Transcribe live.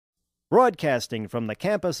Broadcasting from the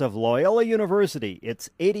campus of Loyola University, it's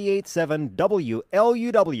 88.7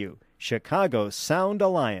 WLUW, Chicago Sound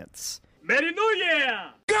Alliance. Merry New Year!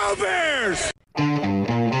 Go Bears!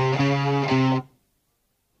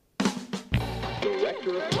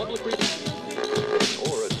 Director of Public Relations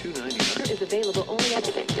or a 299 is available only at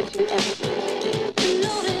the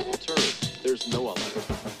Sir, there's no other.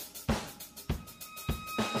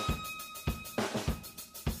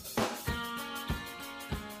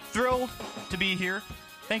 Thrilled to be here.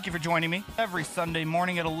 Thank you for joining me every Sunday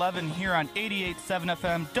morning at 11 here on 88.7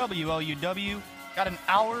 FM WLUW. Got an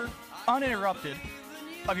hour uninterrupted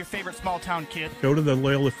of your favorite small town kid. Go to the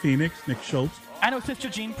Loyola Phoenix, Nick Schultz. I know Sister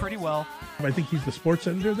Jean pretty well. I think he's the sports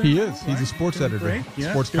editor there. He is. He's a sports editor. Great.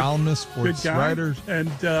 Yeah. Sports columnist, sports writer. And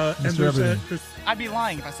there's everything. I'd be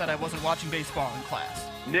lying if I said I wasn't watching baseball in class.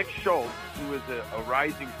 Nick Schultz, who is a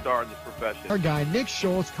rising star in this profession. Our guy, Nick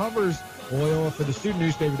Schultz, covers Loyola for the student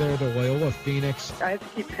newspaper there, the Loyola Phoenix. I have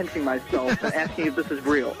to keep pinching myself and asking if this is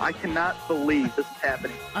real. I cannot believe this is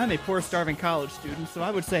happening. I'm a poor, starving college student, so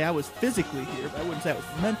I would say I was physically here, but I wouldn't say I was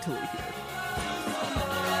mentally here.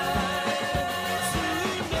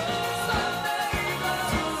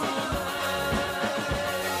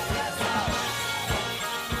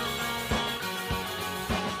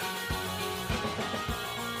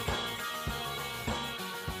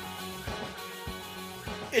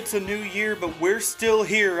 It's a new year, but we're still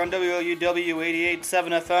here on WLUW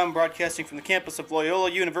 88.7 FM, broadcasting from the campus of Loyola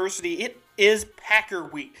University. It is Packer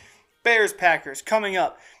Week. Bears-Packers coming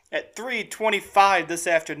up at 3:25 this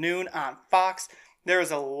afternoon on Fox. There is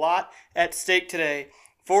a lot at stake today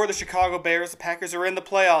for the Chicago Bears. The Packers are in the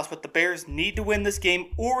playoffs, but the Bears need to win this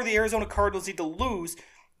game, or the Arizona Cardinals need to lose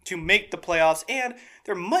to make the playoffs. And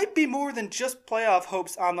there might be more than just playoff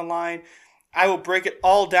hopes on the line. I will break it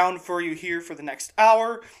all down for you here for the next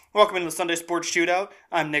hour. Welcome into the Sunday Sports Shootout.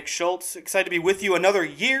 I'm Nick Schultz. Excited to be with you another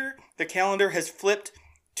year. The calendar has flipped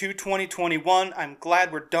to 2021. I'm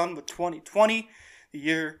glad we're done with 2020. The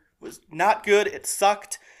year was not good. It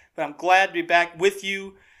sucked. But I'm glad to be back with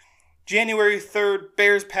you. January 3rd,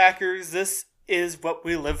 Bears-Packers. This is what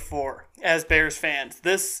we live for as Bears fans.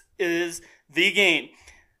 This is the game.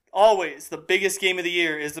 Always the biggest game of the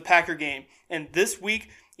year is the Packer game. And this week,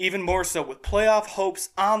 even more so, with playoff hopes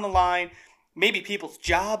on the line, maybe people's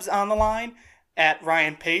jobs on the line at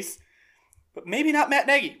Ryan Pace, but maybe not Matt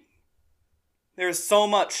Nagy. There is so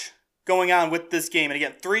much going on with this game. And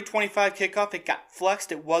again, 3:25 kickoff. It got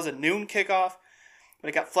flexed. It was a noon kickoff, but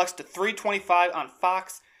it got flexed to 3:25 on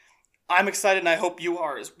Fox. I'm excited, and I hope you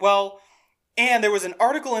are as well. And there was an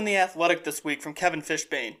article in The Athletic this week from Kevin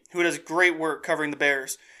Fishbane, who does great work covering the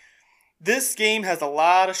Bears. This game has a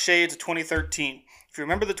lot of shades of 2013. If you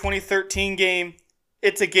remember the 2013 game,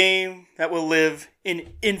 it's a game that will live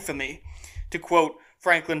in infamy, to quote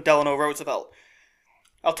Franklin Delano Roosevelt.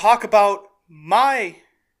 I'll talk about my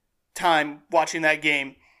time watching that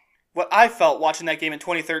game, what I felt watching that game in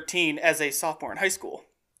 2013 as a sophomore in high school,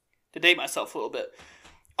 to date myself a little bit.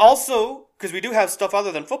 Also, because we do have stuff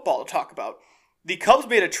other than football to talk about, the Cubs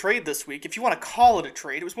made a trade this week. If you want to call it a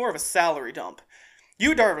trade, it was more of a salary dump.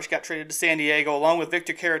 Yu Darvish got traded to San Diego along with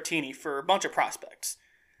Victor Caratini for a bunch of prospects.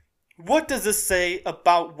 What does this say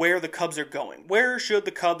about where the Cubs are going? Where should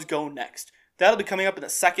the Cubs go next? That'll be coming up in the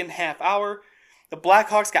second half hour. The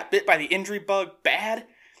Blackhawks got bit by the injury bug bad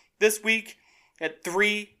this week. Had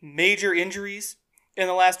 3 major injuries in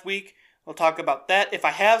the last week. We'll talk about that. If I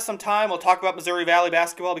have some time, we'll talk about Missouri Valley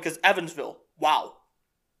basketball because Evansville, wow.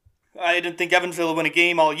 I didn't think Evansville would win a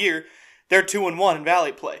game all year. They're 2-1 in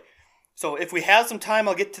Valley play. So if we have some time,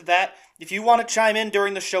 I'll get to that. If you want to chime in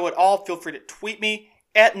during the show at all, feel free to tweet me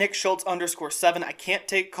at NickSchultz_7. I can't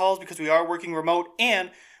take calls because we are working remote,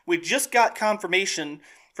 and we just got confirmation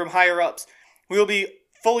from higher ups. We will be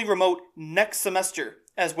fully remote next semester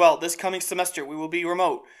as well. This coming semester, we will be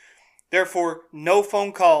remote. Therefore, no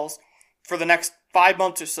phone calls for the next 5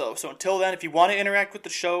 months or so. So until then, if you want to interact with the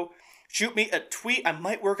show, shoot me a tweet. I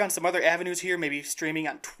might work on some other avenues here, maybe streaming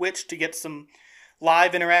on Twitch to get some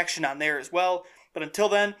live interaction on there as well. But until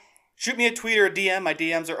then, shoot me a tweet or a DM. My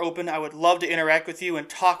DMs are open. I would love to interact with you and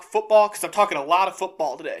talk football because I'm talking a lot of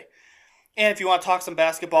football today. And if you want to talk some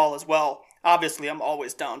basketball as well, obviously I'm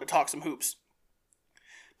always down to talk some hoops.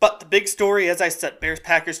 But the big story, as I said,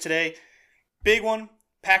 Bears-Packers today. Big one.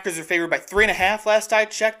 Packers are favored by 3.5 last I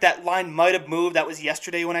checked. That line might have moved. That was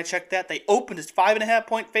yesterday when I checked that. They opened as 5.5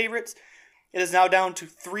 point favorites. It is now down to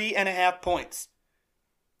 3.5 points.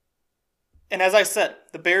 And as I said,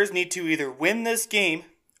 the Bears need to either win this game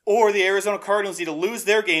or the Arizona Cardinals need to lose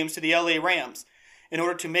their games to the LA Rams in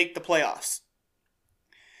order to make the playoffs.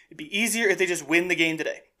 It'd be easier if they just win the game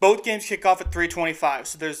today. Both games kick off at 3:25,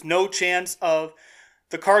 so there's no chance of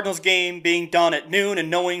the Cardinals game being done at noon and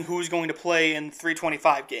knowing who's going to play in the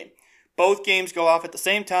 3:25 game. Both games go off at the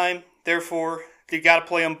same time, therefore you got to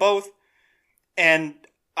play them both, and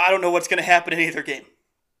I don't know what's going to happen in either game.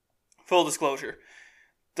 Full disclosure.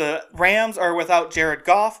 The Rams are without Jared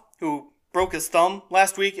Goff, who broke his thumb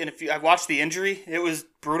last week, and I watched the injury, it was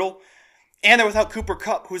brutal. And they're without Cooper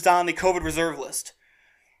Kupp, who's on the COVID reserve list.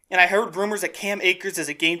 And I heard rumors that Cam Akers is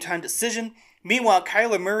a game-time decision. Meanwhile,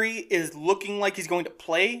 Kyler Murray is looking like he's going to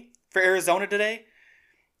play for Arizona today.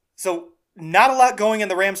 So, not a lot going in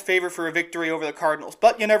the Rams' favor for a victory over the Cardinals.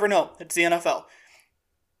 But you never know. It's the NFL.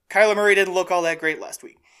 Kyler Murray didn't look all that great last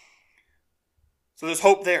week. So there's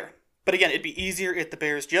hope there. But again, it'd be easier if the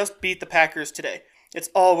Bears just beat the Packers today. It's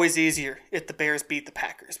always easier if the Bears beat the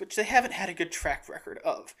Packers, which they haven't had a good track record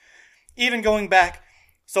of. Even going back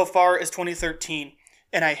so far as 2013,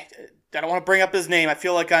 and I don't want to bring up his name. I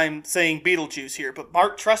feel like I'm saying Beetlejuice here, but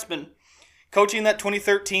Mark Trestman coaching that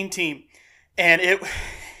 2013 team, and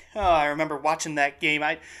I remember watching that game.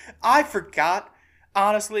 I forgot,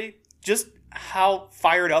 honestly, just how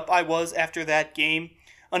fired up I was after that game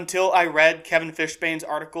until I read Kevin Fishbane's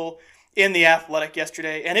article in The Athletic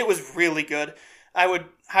yesterday, and it was really good. I would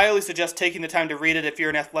highly suggest taking the time to read it if you're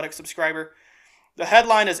an Athletic subscriber. The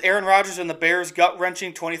headline is Aaron Rodgers and the Bears'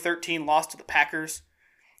 gut-wrenching 2013 loss to the Packers.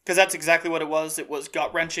 Because that's exactly what it was. It was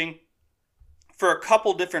gut-wrenching for a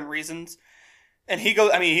couple different reasons. And he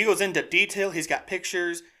goes into detail. He's got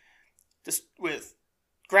pictures just with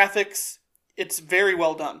graphics. It's very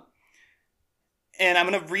well done. And I'm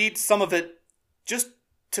going to read some of it just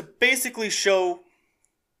to basically show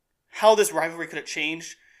how this rivalry could have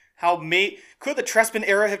changed. Could the Trestman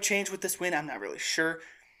era have changed with this win? I'm not really sure.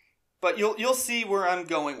 But you'll see where I'm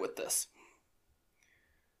going with this.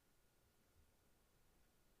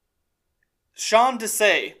 Sean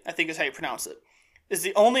Desai, I think is how you pronounce it, is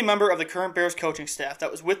the only member of the current Bears coaching staff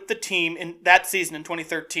that was with the team in that season in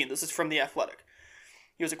 2013. This is from The Athletic.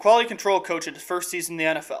 He was a quality control coach in his first season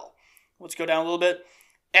in the NFL. Let's go down a little bit.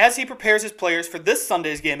 As he prepares his players for this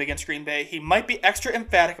Sunday's game against Green Bay, he might be extra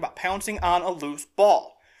emphatic about pouncing on a loose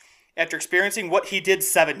ball. After experiencing what he did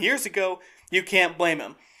 7 years ago, you can't blame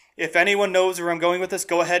him. If anyone knows where I'm going with this,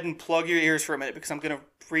 go ahead and plug your ears for a minute because I'm going to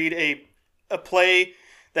read a play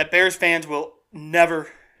that Bears fans will never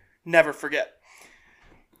forget.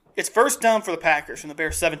 It's first down for the Packers from the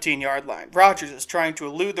Bears' 17-yard line. Rodgers is trying to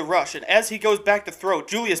elude the rush, and as he goes back to throw,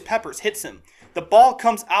 Julius Peppers hits him. The ball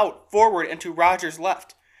comes out forward and to Rodgers'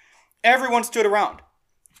 left. Everyone stood around,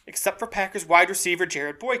 except for Packers wide receiver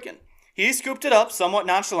Jared Boykin. He scooped it up somewhat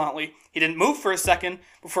nonchalantly. He didn't move for a second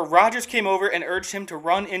before Rodgers came over and urged him to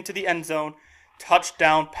run into the end zone.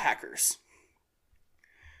 Touchdown Packers.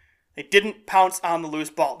 They didn't pounce on the loose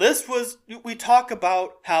ball. We talk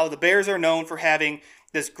about how the Bears are known for having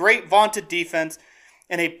this great vaunted defense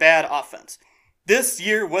and a bad offense. This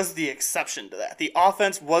year was the exception to that. The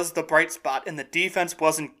offense was the bright spot and the defense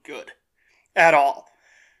wasn't good at all.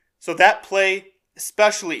 So that play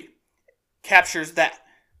especially captures that.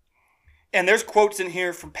 And there's quotes in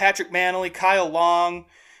here from Patrick Manley, Kyle Long,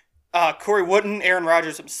 Corey Wootton, Aaron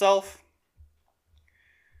Rodgers himself.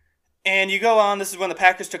 And you go on, this is when the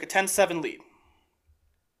Packers took a 10-7 lead.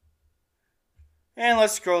 And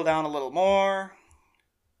let's scroll down a little more.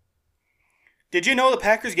 Did you know the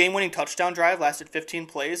Packers' game-winning touchdown drive lasted 15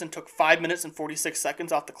 plays and took 5 minutes and 46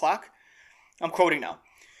 seconds off the clock? I'm quoting now.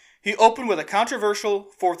 He opened with a controversial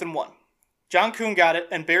 4th and 1. John Kuhn got it,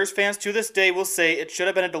 and Bears fans to this day will say it should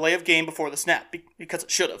have been a delay of game before the snap, because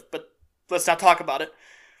it should have, but let's not talk about it.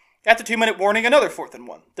 At the 2-minute warning, another 4th and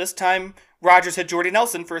 1. This time, Rodgers hit Jordy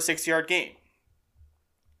Nelson for a 6-yard gain.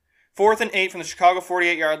 4th and 8 from the Chicago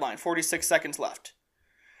 48-yard line, 46 seconds left.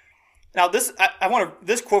 Now, this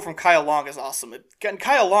quote from Kyle Long is awesome.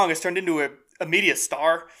 Kyle Long has turned into a media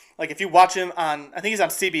star. Like, if you watch him I think he's on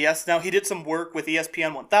CBS now. He did some work with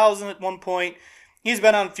ESPN 1000 at one point. He's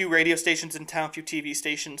been on a few radio stations in town, a few TV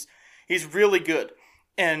stations. He's really good.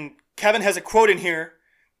 And Kevin has a quote in here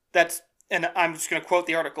and I'm just going to quote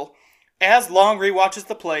the article. As Long rewatches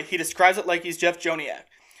the play, he describes it like he's Jeff Joniak.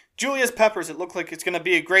 Julius Peppers, it looked like it's going to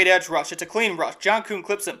be a great edge rush. It's a clean rush. John Kuhn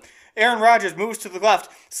clips him. Aaron Rodgers moves to the left,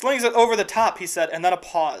 slings it over the top, he said, and then a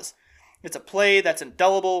pause. It's a play that's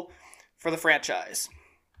indelible for the franchise.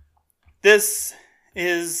 This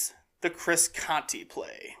is the Chris Conte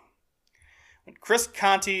play. When Chris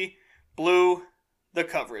Conte blew the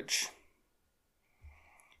coverage.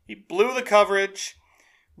 He blew the coverage.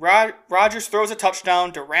 Rodgers throws a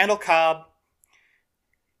touchdown to Randall Cobb.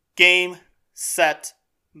 Game, set,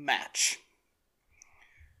 match.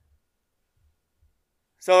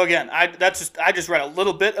 So again, I just read a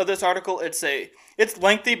little bit of this article. It's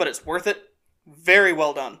lengthy, but it's worth it. Very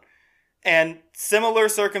well done. And similar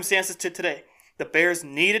circumstances to today. The Bears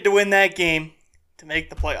needed to win that game to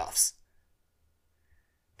make the playoffs.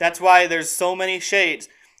 That's why there's so many shades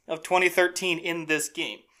of 2013 in this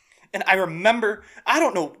game. And I remember, I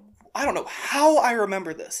don't know how I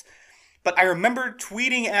remember this, but I remember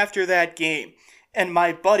tweeting after that game and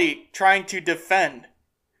my buddy trying to defend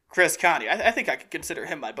Chris Conte. I think I could consider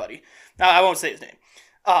him my buddy. Now, I won't say his name.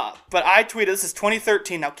 But I tweeted, this is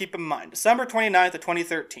 2013, now keep in mind, December 29th of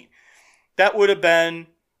 2013. That would have been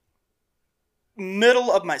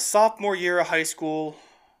middle of my sophomore year of high school.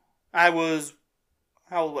 How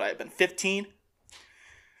old would I have been, 15?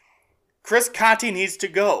 Chris Conte needs to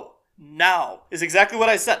go now, is exactly what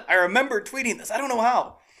I said. I remember tweeting this, I don't know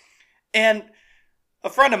how. And a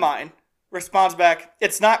friend of mine responds back,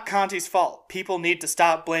 it's not Conte's fault. People need to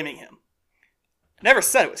stop blaming him. I never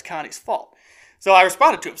said it was Conte's fault. So I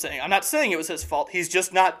responded to him saying, I'm not saying it was his fault. He's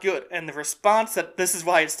just not good. And the response that this is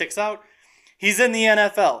why it sticks out, he's in the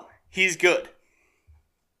NFL. He's good.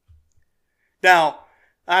 Now,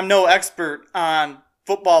 I'm no expert on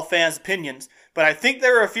football fans' opinions, but I think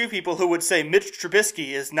there are a few people who would say Mitch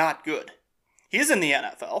Trubisky is not good. He's in the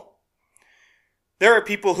NFL. There are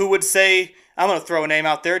people who would say, I'm going to throw a name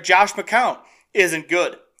out there, Josh McCown isn't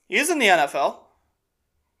good. He is in the NFL.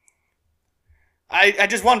 I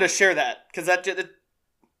just wanted to share that, because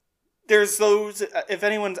there's those, if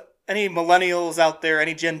any millennials out there,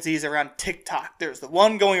 any Gen Zs around TikTok, there's the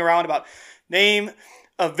one going around about name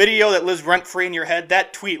a video that lives rent-free in your head.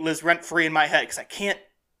 That tweet lives rent-free in my head, because I can't,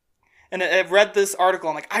 and I've read this article,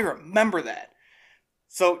 I'm like, I remember that.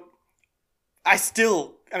 So, I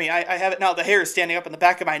have it now, the hair is standing up in the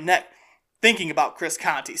back of my neck, thinking about Chris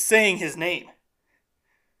Conte, saying his name.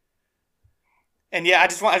 And yeah, I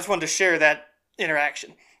just wanted to share that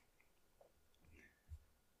interaction.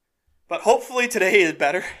 But hopefully today is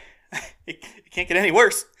better. It can't get any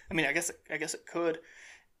worse. I mean, I guess it could.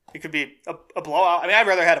 It could be a blowout. I mean, I'd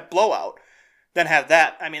rather had a blowout than have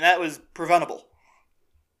that. I mean, that was preventable.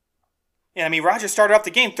 And I mean, Rodgers started off the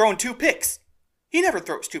game throwing 2 picks. He never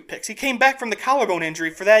throws 2 picks. He came back from the collarbone injury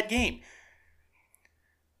for that game.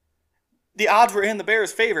 The odds were in the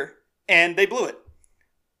Bears' favor, and they blew it.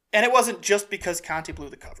 And it wasn't just because Conte blew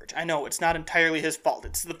the coverage. I know it's not entirely his fault.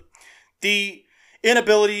 It's the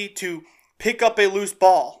inability to pick up a loose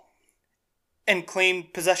ball and claim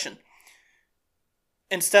possession,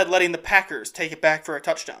 instead letting the Packers take it back for a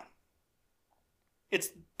touchdown. It's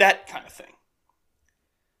that kind of thing.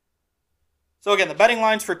 So again, the betting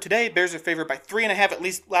lines for today, Bears are favored by 3.5, at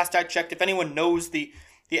least last I checked. If anyone knows the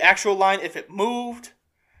actual line, if it's moved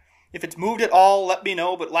at all, let me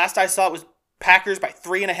know. But last I saw it was Packers by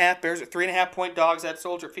 3.5. Bears are 3.5-point dogs at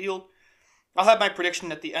Soldier Field. I'll have my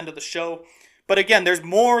prediction at the end of the show. But again, there's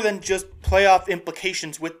more than just playoff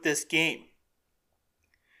implications with this game.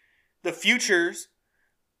 The futures,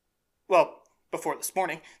 well, before this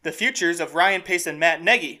morning, the futures of Ryan Pace and Matt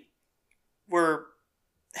Nagy were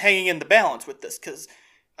hanging in the balance with this, because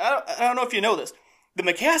I don't know if you know this. The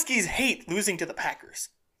McCaskies hate losing to the Packers.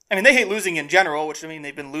 I mean, they hate losing in general, which, I mean,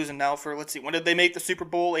 they've been losing now for, let's see, when did they make the Super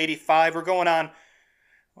Bowl? 85. We're going on,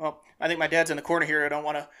 well, I think my dad's in the corner here. I don't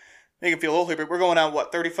want to make him feel old here, but we're going on,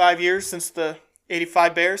 35 years since the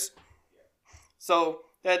 85 Bears? So,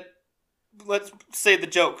 let's say the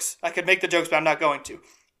jokes. I could make the jokes, but I'm not going to.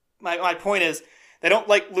 My point is, they don't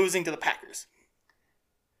like losing to the Packers.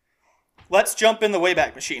 Let's jump in the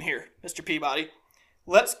Wayback Machine here, Mr. Peabody.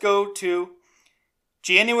 Let's go to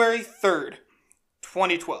January 3rd,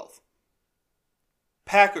 2012.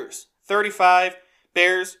 Packers, 35.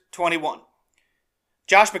 Bears, 21.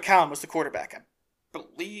 Josh McCown was the quarterback, I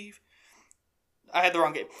believe. I had the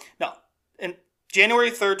wrong game. No. In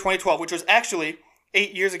January 3rd, 2012, which was actually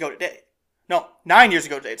 8 years ago today. No, 9 years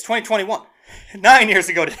ago today. It's 2021. 9 years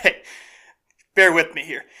ago today. Bear with me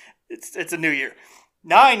here. It's a new year.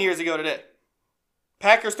 9 years ago today.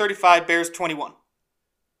 Packers 35, Bears 21.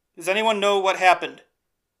 Does anyone know what happened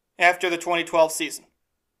after the 2012 season?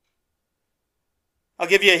 I'll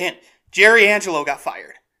give you a hint. Jerry Angelo got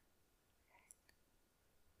fired.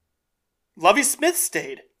 Lovie Smith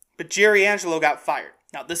stayed, but Jerry Angelo got fired.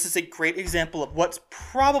 Now, this is a great example of what's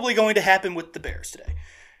probably going to happen with the Bears today.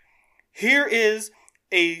 Here is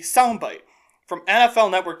a soundbite from NFL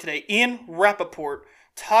Network today. Ian Rappaport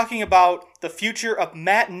talking about the future of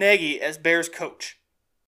Matt Nagy as Bears coach.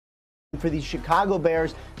 For the Chicago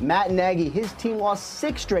Bears, Matt Nagy, his team lost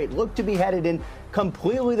 6 straight, looked to be headed in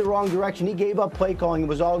completely the wrong direction. He gave up play calling. It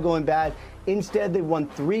was all going bad. Instead, they won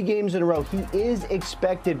 3 games in a row. He is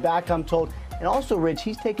expected back, I'm told, And also, Rich,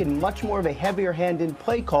 he's taken much more of a heavier hand in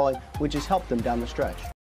play calling, which has helped him down the stretch.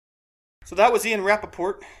 So that was Ian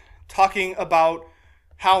Rappaport talking about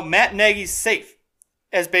how Matt Nagy's safe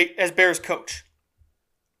as Bears coach.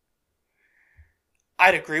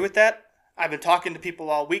 I'd agree with that. I've been talking to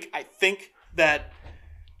people all week. I think that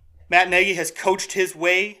Matt Nagy has coached his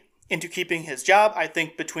way into keeping his job. I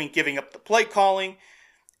think between giving up the play calling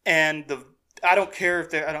and I don't care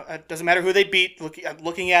if it doesn't matter who they beat.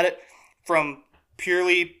 Looking at it from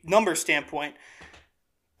purely number standpoint,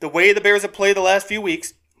 the way the Bears have played the last few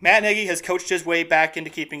weeks, Matt Nagy has coached his way back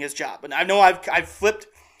into keeping his job. And I know I've flipped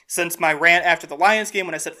since my rant after the Lions game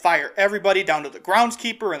when I said fire everybody down to the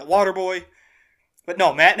groundskeeper and the water boy. But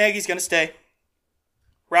no, Matt Nagy's going to stay.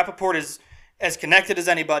 Rappaport is as connected as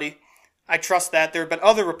anybody. I trust that. There have been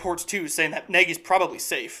other reports, too, saying that Nagy's probably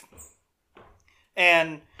safe.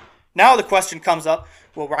 And now the question comes up,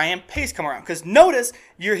 will Ryan Pace come around? Because notice,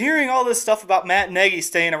 you're hearing all this stuff about Matt Nagy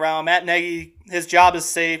staying around. Matt Nagy, his job is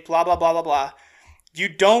safe, blah, blah, blah, blah, blah. You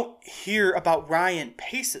don't hear about Ryan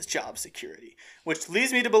Pace's job security, which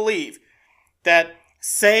leads me to believe that,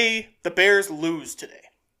 say the Bears lose today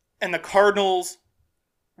and the Cardinals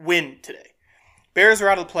win today. Bears are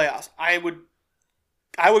out of the playoffs. I would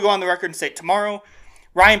go on the record and say tomorrow,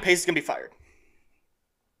 Ryan Pace is going to be fired.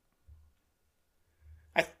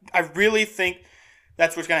 I really think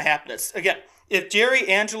that's what's going to happen. Again, if Jerry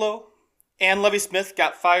Angelo and Lovie Smith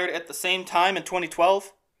got fired at the same time in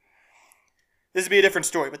 2012, this would be a different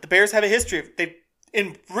story. But the Bears have a history.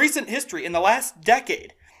 In recent history, in the last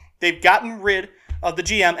decade, they've gotten rid of the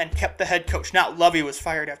GM and kept the head coach. Now, Lovie was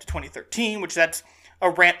fired after 2013, which that's a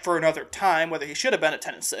rant for another time, whether he should have been at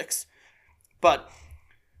 10-6. But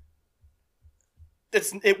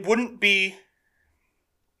it wouldn't be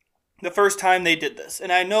the first time they did this.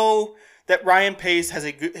 And I know that Ryan Pace has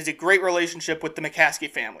a great relationship with the McCaskey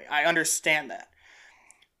family. I understand that.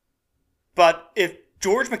 But if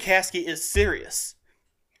George McCaskey is serious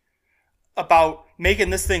about making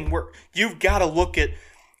this thing work, you've got to look at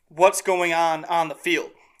what's going on the field.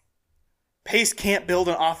 Pace can't build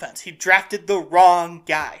an offense. He drafted the wrong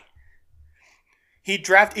guy. He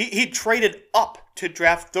traded up to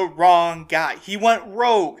draft the wrong guy. He went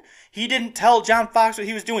rogue. He didn't tell John Fox what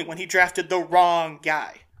he was doing when he drafted the wrong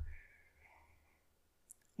guy.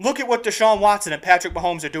 Look at what Deshaun Watson and Patrick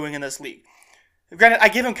Mahomes are doing in this league. Granted, I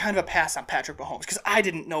give him kind of a pass on Patrick Mahomes because I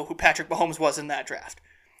didn't know who Patrick Mahomes was in that draft.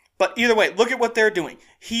 But either way, look at what they're doing.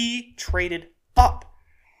 He traded up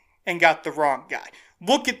and got the wrong guy.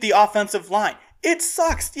 Look at the offensive line. It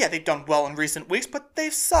sucks. Yeah, they've done well in recent weeks, but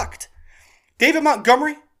they've sucked. David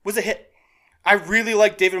Montgomery was a hit. I really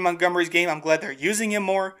like David Montgomery's game. I'm glad they're using him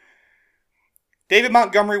more. David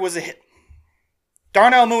Montgomery was a hit.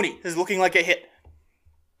 Darnell Mooney is looking like a hit.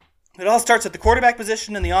 It all starts at the quarterback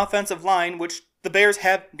position and the offensive line, which the Bears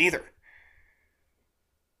have neither.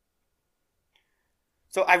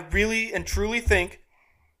 So I really and truly think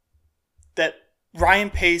that Ryan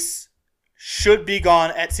Pace should be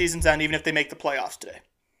gone at season's end, even if they make the playoffs today.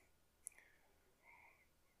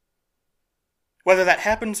 Whether that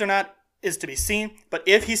happens or not is to be seen, but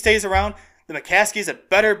if he stays around, the McCaskies had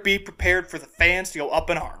better be prepared for the fans to go up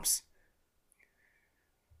in arms.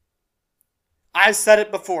 I've said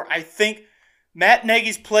it before. I think Matt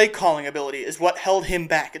Nagy's play calling ability is what held him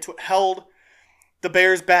back. It's what held the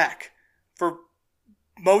Bears back for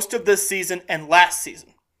most of this season and last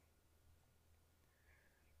season.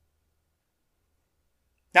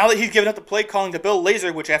 Now that he's given up the play calling to Bill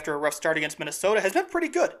Lazor, which after a rough start against Minnesota has been pretty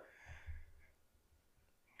good,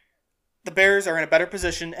 the Bears are in a better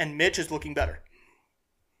position and Mitch is looking better.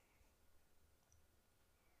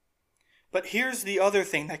 But here's the other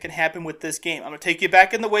thing that can happen with this game. I'm going to take you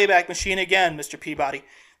back in the Wayback Machine again, Mr. Peabody.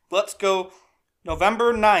 Let's go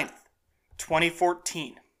November 9th,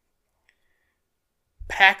 2014.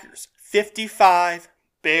 Packers 55,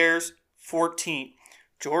 Bears 14.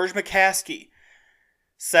 George McCaskey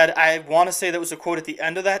said, I want to say that was a quote at the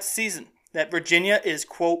end of that season, that Virginia is,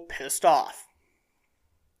 quote, pissed off.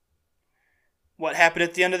 What happened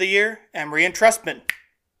at the end of the year? Emery and Trestman,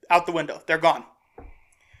 out the window. They're gone.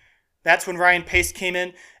 That's when Ryan Pace came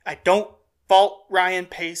in. I don't fault Ryan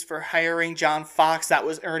Pace for hiring John Fox. That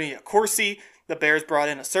was Ernie Accorsi. The Bears brought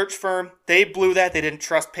in a search firm. They blew that. They didn't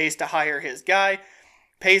trust Pace to hire his guy.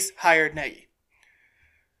 Pace hired Nagy.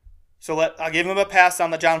 So I'll give him a pass on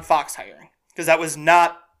the John Fox hiring. Because that was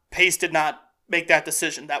not, Pace did not make that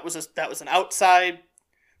decision. That was an outside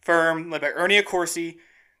firm led by Ernie Accorsi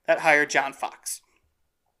that hired John Fox.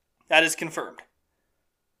 That is confirmed.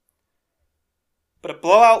 But a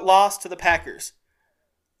blowout loss to the Packers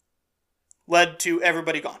led to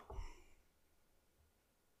everybody gone.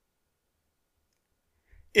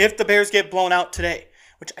 if the Bears get blown out today,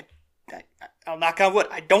 which I'll knock on wood,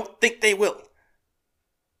 I don't think they will.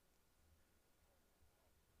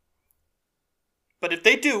 But if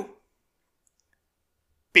they do,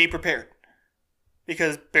 be prepared.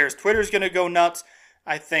 Because Bears Twitter is going to go nuts.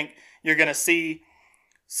 I think you're going to see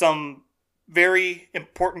some very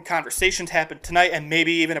important conversations happen tonight and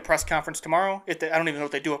maybe even a press conference tomorrow. I don't even know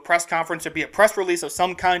if they do a press conference. There'd be a press release of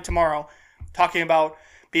some kind tomorrow talking about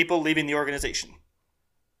people leaving the organization.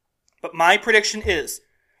 But my prediction is,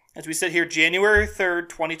 as we sit here January 3rd,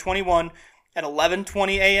 2021 at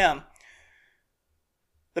 11:20 a.m.,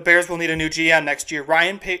 the Bears will need a new GM next year.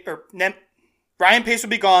 Ryan Pace will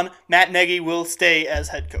be gone. Matt Nagy will stay as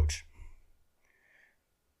head coach.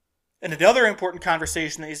 And another important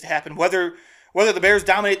conversation that needs to happen, whether the Bears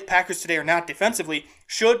dominate the Packers today or not defensively,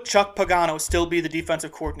 should Chuck Pagano still be the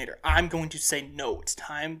defensive coordinator? I'm going to say no.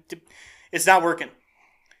 It's not working.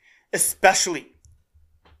 Especially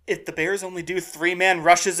if the Bears only do 3-man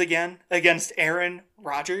rushes again against Aaron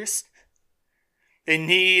Rodgers. They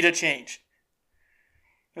need a change.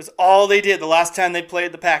 It was all they did the last time they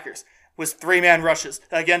played the Packers was 3-man rushes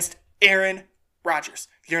against Aaron Rodgers.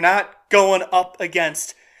 You're not going up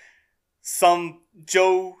against some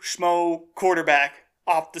Joe Schmo quarterback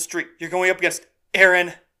off the street. You're going up against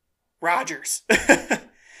Aaron Rodgers.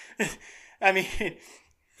 I mean,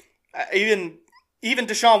 even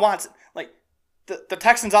Deshaun Watson, like the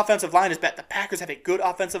Texans' offensive line is bad. The Packers have a good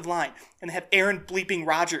offensive line, and they have Aaron bleeping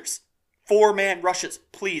Rodgers. 4-man rushes,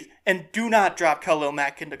 please. And do not drop Khalil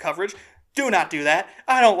Mack into coverage. Do not do that.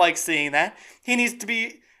 I don't like seeing that. He needs to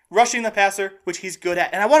be rushing the passer, which he's good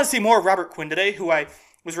at. And I want to see more of Robert Quinn today, who I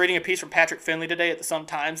was reading a piece from Patrick Finley today at the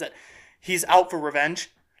Sun-Times that he's out for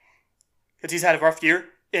revenge because he's had a rough year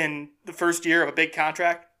in the first year of a big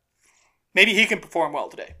contract. Maybe he can perform well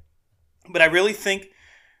today. But I really think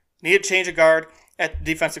need to change a guard at the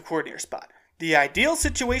defensive coordinator spot. The ideal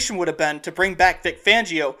situation would have been to bring back Vic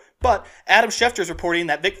Fangio, but Adam Schefter is reporting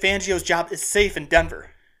that Vic Fangio's job is safe in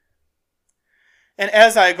Denver. And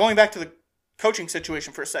going back to the coaching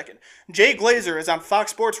situation for a second, Jay Glazer is on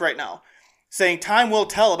Fox Sports right now saying time will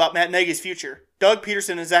tell about Matt Nagy's future. Doug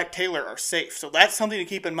Peterson and Zach Taylor are safe, so that's something to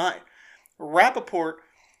keep in mind. Rappaport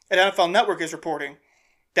at NFL Network is reporting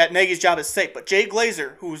that Nagy's job is safe, but Jay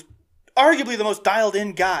Glazer, who's arguably the most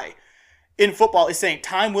dialed-in guy in football, is saying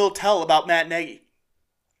time will tell about Matt Nagy.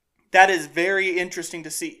 That is very interesting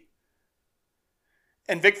to see.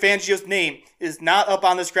 And Vic Fangio's name is not up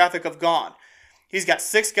on this graphic of gone. He's got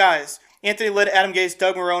 6 guys. Anthony Litt, Adam Gase,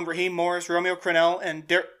 Doug Marrone, Raheem Morris, Romeo Crennel, and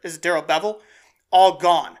Darrell Bevel, all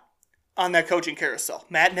gone on that coaching carousel.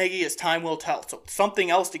 Matt Nagy, as time will tell. So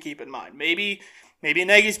something else to keep in mind. Maybe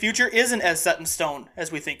Nagy's future isn't as set in stone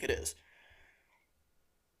as we think it is.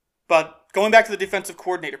 But going back to the defensive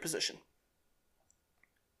coordinator position.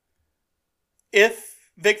 If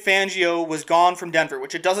Vic Fangio was gone from Denver,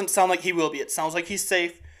 which it doesn't sound like he will be, it sounds like he's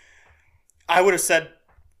safe, I would have said,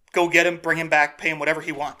 go get him, bring him back, pay him whatever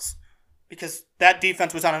he wants. Because that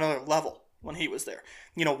defense was on another level when he was there.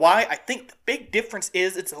 You know why? I think the big difference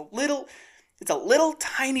is it's a little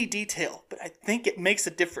tiny detail, but I think it makes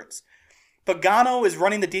a difference. Pagano is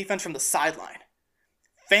running the defense from the sideline.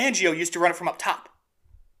 Fangio used to run it from up top.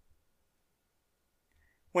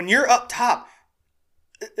 When you're up top,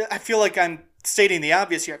 I feel like I'm stating the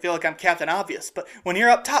obvious here. I feel like I'm Captain Obvious. But when you're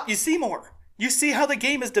up top, you see more. You see how the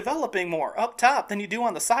game is developing more up top than you do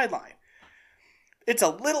on the sideline. It's a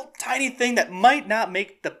little tiny thing that might not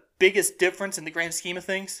make the biggest difference in the grand scheme of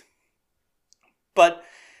things. But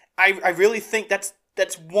I really think that's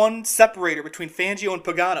one separator between Fangio and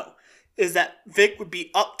Pagano, is that Vic would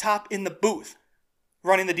be up top in the booth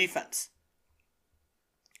running the defense.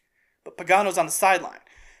 But Pagano's on the sideline.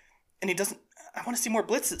 And he doesn't... I want to see more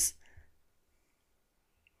blitzes.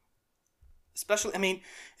 Especially, I mean,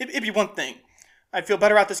 it'd be one thing. I'd feel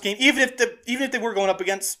better about this game, even if they were going up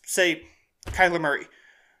against, say, Kyler Murray,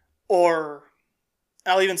 or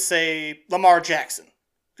I'll even say Lamar Jackson.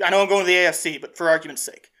 I know I'm going to the AFC, but for argument's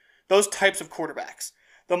sake, those types of quarterbacks,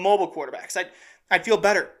 the mobile quarterbacks, I'd feel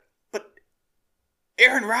better. But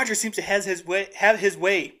Aaron Rodgers seems to have his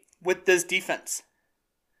way with this defense,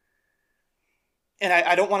 and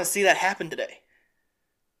I don't want to see that happen today.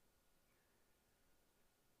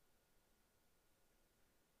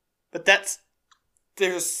 But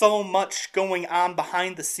there's so much going on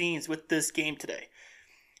behind the scenes with this game today.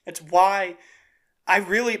 It's why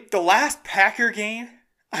the last Packer game,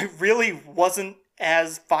 I really wasn't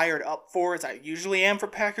as fired up for as I usually am for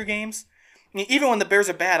Packer games. I mean, even when the Bears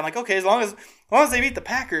are bad, I'm like, okay, as long as they beat the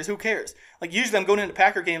Packers, who cares? Like, usually I'm going into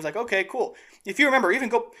Packer games like, okay, cool. If you remember, even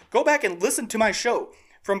go back and listen to my show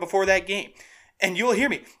from before that game. And you'll hear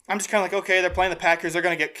me. I'm just kind of like, okay, they're playing the Packers. They're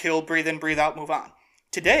going to get killed. Breathe in, breathe out, move on.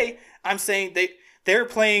 Today, I'm saying they're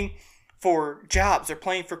playing for jobs. They're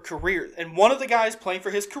playing for careers. And one of the guys playing for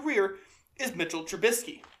his career is Mitchell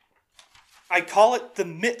Trubisky. I call it the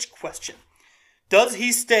Mitch question. Does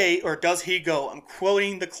he stay or does he go? I'm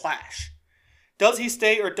quoting The Clash. Does he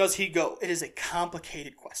stay or does he go? It is a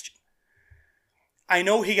complicated question. I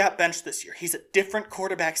know he got benched this year. He's a different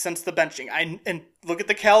quarterback since the benching. And look at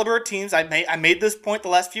the caliber of teams. I made this point the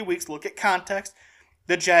last few weeks. Look at context.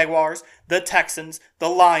 The Jaguars, the Texans, the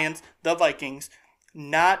Lions, the Vikings.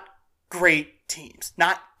 Not great teams.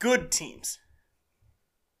 Not good teams.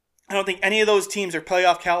 I don't think any of those teams are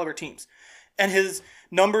playoff caliber teams. And his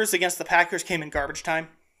numbers against the Packers came in garbage time.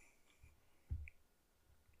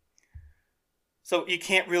 So you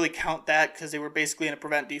can't really count that because they were basically in a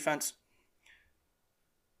prevent defense.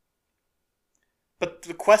 But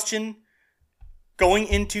the question going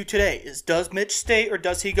into today is, does Mitch stay or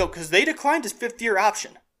does he go? Because they declined his fifth-year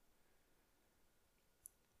option.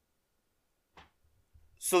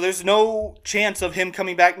 So there's no chance of him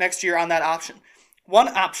coming back next year on that option. One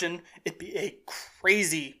option, it'd be a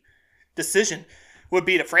crazy decision, would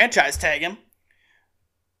be to franchise tag him,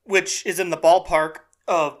 which is in the ballpark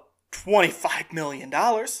of $25 million.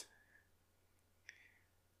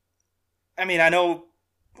 I mean, I know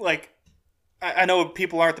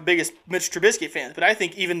people aren't the biggest Mitch Trubisky fans, but I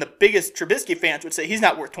think even the biggest Trubisky fans would say he's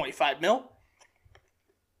not worth $25 million.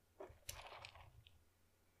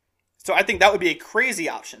 So I think that would be a crazy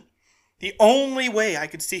option. The only way I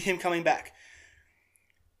could see him coming back.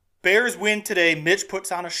 Bears win today. Mitch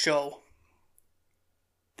puts on a show.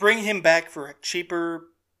 Bring him back for a cheaper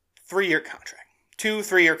 3-year contract.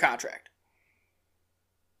 2-3-year contract.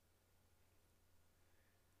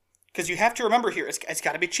 Because you have to remember here, it's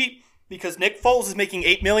got to be cheap. Because Nick Foles is making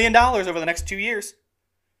 $8 million over the next 2 years.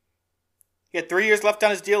 He had 3 years left on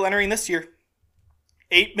his deal entering this year.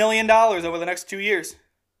 $8 million over the next 2 years.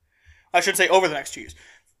 I should say over the next 2 years.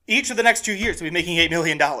 Each of the next 2 years will be making $8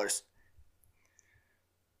 million.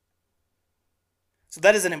 So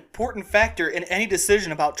that is an important factor in any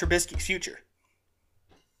decision about Trubisky's future.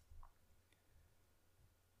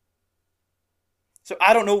 So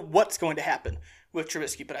I don't know what's going to happen with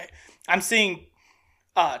Trubisky, but I'm seeing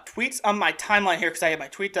tweets on my timeline here because I had my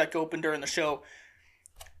tweet deck open during the show.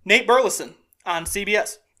 Nate Burleson on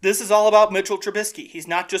CBS. This is all about Mitchell Trubisky. He's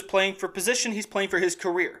not just playing for position, he's playing for his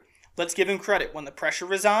career. Let's give him credit. When the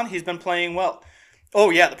pressure is on, he's been playing well. Oh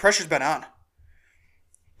yeah, the pressure's been on.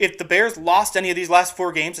 If the Bears lost any of these last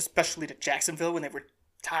 4 games, especially to Jacksonville when they were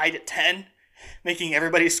tied at 10, making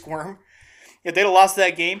everybody squirm, if they'd have lost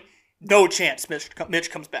that game, no chance Mitch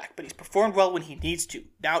comes back. But he's performed well when he needs to.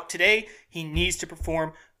 Now, today, he needs to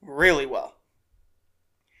perform really well.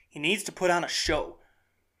 He needs to put on a show.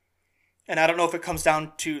 And I don't know if it comes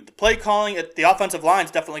down to the play calling. The offensive line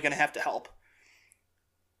is definitely going to have to help.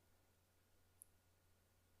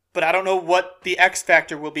 But I don't know what the X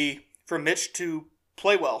factor will be for Mitch to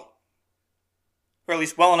play well. Or at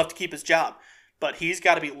least well enough to keep his job. But he's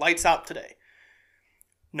got to be lights out today.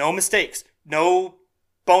 No mistakes. No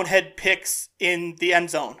bonehead picks in the end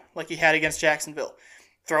zone like he had against Jacksonville.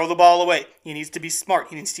 Throw the ball away. He needs to be smart.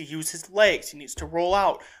 He needs to use his legs. He needs to roll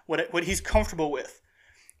out what he's comfortable with.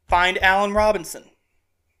 Find Allen Robinson.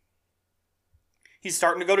 He's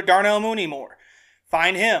starting to go to Darnell Mooney more.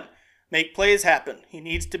 Find him. Make plays happen. He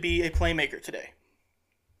needs to be a playmaker today.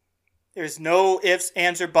 There's no ifs,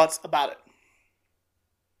 ands, or buts about it.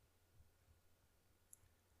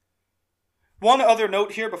 One other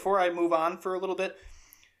note here before I move on for a little bit.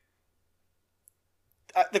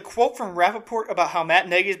 The quote from Rappaport about how Matt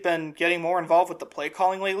Nagy's been getting more involved with the play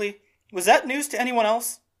calling lately, was that news to anyone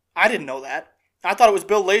else? I didn't know that. I thought it was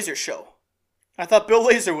Bill Lazor's show. I thought Bill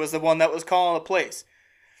Lazor was the one that was calling the plays.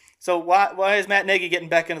 So why is Matt Nagy getting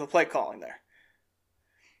back into the play calling there?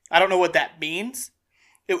 I don't know what that means.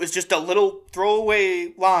 It was just a little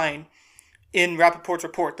throwaway line in Rappaport's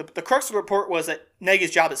report. The crux of the report was that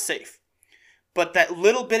Nagy's job is safe. But that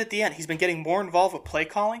little bit at the end, he's been getting more involved with play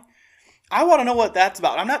calling. I want to know what that's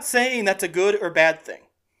about. I'm not saying that's a good or bad thing.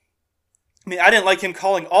 I mean, I didn't like him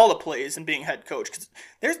calling all the plays and being head coach because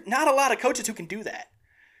there's not a lot of coaches who can do that.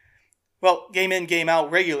 Well, game in, game out,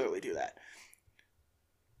 regularly do that.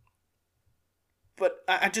 But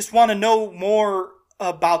I just want to know more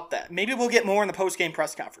about that. Maybe we'll get more in the post-game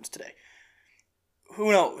press conference today.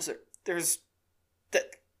 Who knows? There's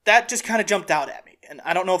that just kind of jumped out at me. And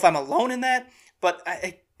I don't know if I'm alone in that, but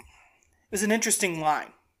it was an interesting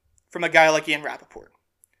line from a guy like Ian Rappaport.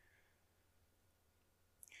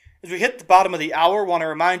 As we hit the bottom of the hour, I want to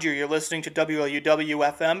remind you you're listening to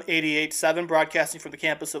WLUW-FM 88.7, broadcasting from the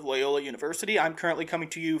campus of Loyola University. I'm currently coming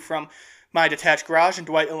to you from my detached garage in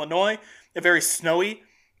Dwight, Illinois, a very snowy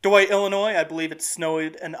Dwight, Illinois. I believe it's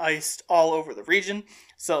snowed and iced all over the region,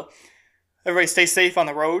 so everybody stay safe on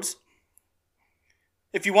the roads.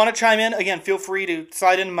 If you want to chime in, again, feel free to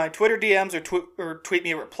slide into my Twitter DMs or tweet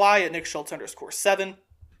me a reply at NickSchultz_7.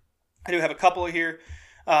 I do have a couple here.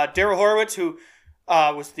 Daryl Horowitz, who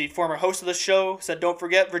was the former host of the show, said, "Don't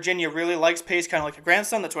forget, Virginia really likes Pace kind of like a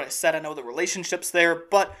grandson." That's what I said. I know the relationship's there,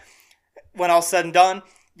 but when all's said and done,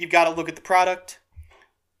 you've got to look at the product.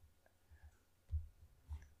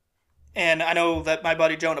 And I know that my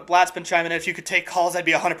buddy Jonah Blatt's been chiming in. If you could take calls, I'd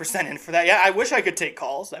be 100% in for that. Yeah, I wish I could take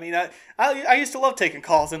calls. I mean, I used to love taking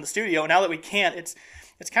calls in the studio. Now that we can't, it's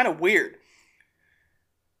kind of weird.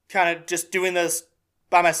 Kind of just doing this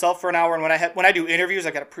by myself for an hour, and when I do interviews,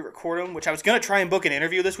 I got to pre-record them, which I was going to try and book an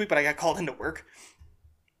interview this week, but I got called into work.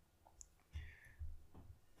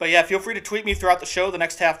 But yeah, feel free to tweet me throughout the show. The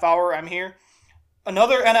next half hour, I'm here.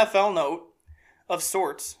 Another NFL note of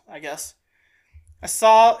sorts, I guess. I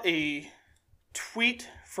saw a tweet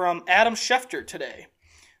from Adam Schefter today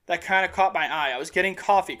that kind of caught my eye. I was getting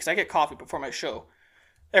coffee, because I get coffee before my show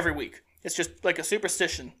every week. It's just like a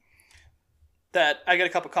superstition that I get a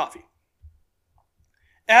cup of coffee.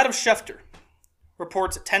 Adam Schefter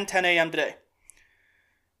reports at 10:10 a.m. today.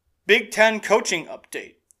 Big Ten coaching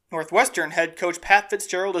update. Northwestern head coach Pat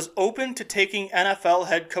Fitzgerald is open to taking NFL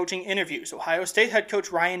head coaching interviews. Ohio State head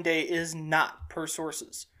coach Ryan Day is not, per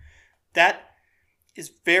sources. That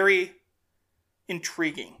is very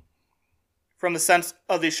intriguing from the sense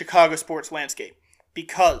of the Chicago sports landscape,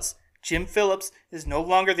 because Jim Phillips is no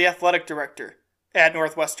longer the athletic director at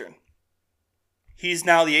Northwestern. He's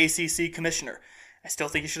now the ACC commissioner. I still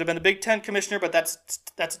think he should have been the Big Ten commissioner, but that's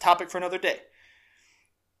a topic for another day.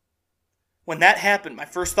 When that happened, my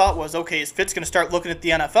first thought was, okay, is Fitz going to start looking at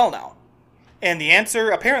the NFL now? And the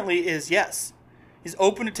answer apparently is yes. He's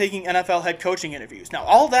open to taking NFL head coaching interviews. Now,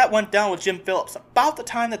 all that went down with Jim Phillips about the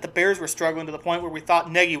time that the Bears were struggling to the point where we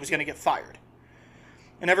thought Nagy was going to get fired.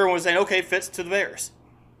 And everyone was saying, okay, Fitz to the Bears.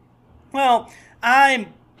 Well,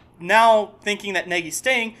 I'm now thinking that Nagy's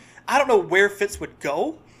staying. I don't know where Fitz would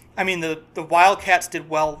go. I mean, the Wildcats did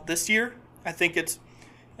well this year.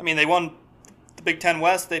 They won the Big Ten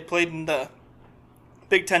West. They played in the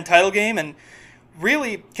Big Ten title game and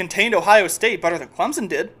really contained Ohio State better than Clemson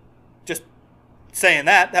did. Just saying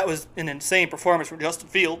that was an insane performance from Justin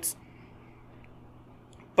Fields.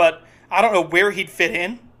 But I don't know where he'd fit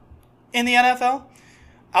in the NFL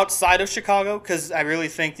outside of Chicago, because I really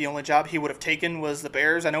think the only job he would have taken was the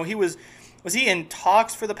Bears. I know was he in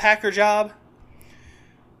talks for the Packer job?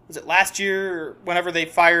 Was it last year or whenever they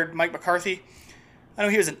fired Mike McCarthy? I know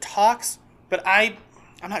he was in talks, but I'm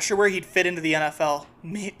not sure where he'd fit into the NFL.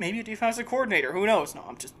 Maybe a defensive coordinator. Who knows?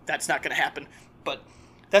 No, that's not going to happen. But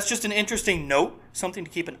that's just an interesting note, something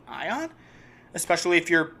to keep an eye on, especially if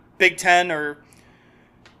you're Big Ten or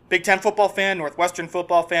Big Ten football fan, Northwestern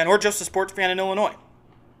football fan, or just a sports fan in Illinois.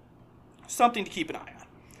 Something to keep an eye on.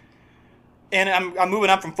 And I'm moving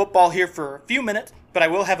on from football here for a few minutes, but I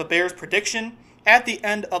will have a Bears prediction at the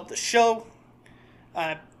end of the show.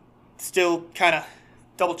 Still kind of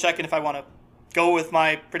double checking if I want to go with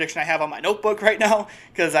my prediction I have on my notebook right now,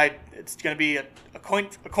 because it's going to be a coin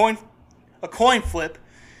flip.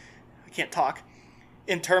 I can't talk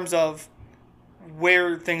in terms of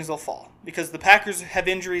where things will fall, because the Packers have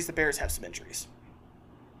injuries, the Bears have some injuries.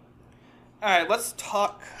 All right, let's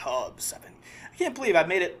talk Cubs. I can't believe I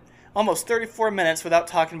made it almost 34 minutes without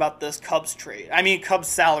talking about this Cubs trade. I mean, Cubs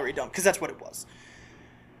salary dump, because that's what it was.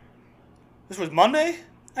 This was Monday,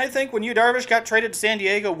 I think, when Yu Darvish got traded to San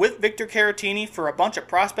Diego with Victor Caratini for a bunch of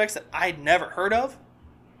prospects that I'd never heard of.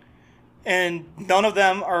 And none of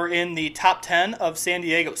them are in the top 10 of San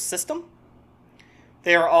Diego's system.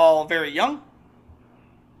 They are all very young,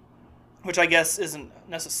 which I guess isn't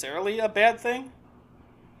necessarily a bad thing.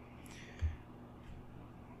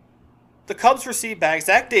 The Cubs received back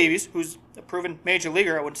Zach Davies, who's a proven major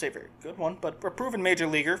leaguer. I wouldn't say a very good one, but a proven major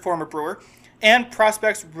leaguer, former Brewer, and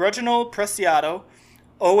prospects Reginald Preciado,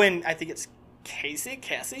 Owen, I think it's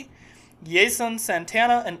Cassie, Jason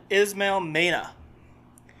Santana, and Ismael Mena.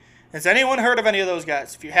 Has anyone heard of any of those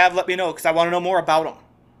guys? If you have, let me know, because I want to know more about them.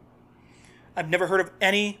 I've never heard of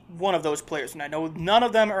any one of those players, and I know none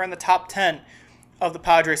of them are in the top 10 of the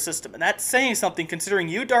Padres system. And that's saying something, considering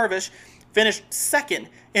Yu Darvish finished second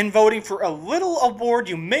in voting for a little award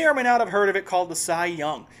you may or may not have heard of it, called the Cy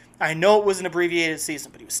Young. I know it was an abbreviated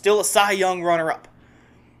season, but he was still a Cy Young runner-up.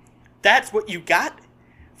 That's what you got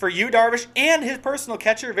for Yu Darvish and his personal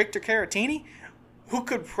catcher, Victor Caratini? who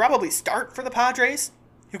could probably start for the Padres,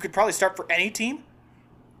 who could probably start for any team.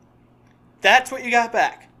 That's what you got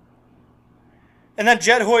back. And then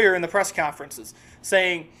Jed Hoyer in the press conferences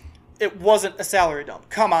saying it wasn't a salary dump.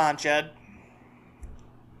 Come on, Jed.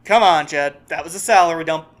 Come on, Jed. That was a salary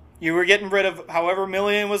dump. You were getting rid of however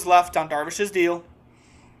million was left on Darvish's deal.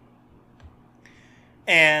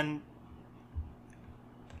 And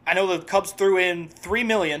I know the Cubs threw in $3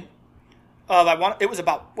 million. It was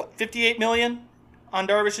about $58 million on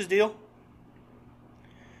Darvish's deal.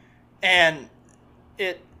 And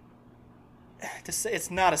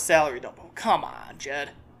it's not a salary dump. Oh, come on,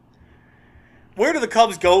 Jed. Where do the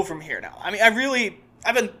Cubs go from here now? I mean,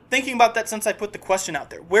 I've been thinking about that since I put the question out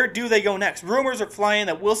there. Where do they go next? Rumors are flying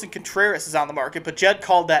that Wilson Contreras is on the market, but Jed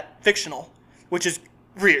called that fictional, which is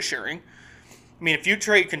reassuring. I mean, if you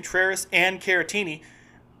trade Contreras and Caratini,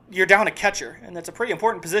 you're down a catcher, and that's a pretty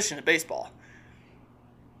important position in baseball.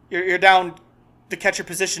 You're down the catcher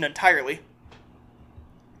position entirely.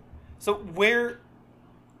 So where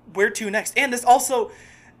to next? And so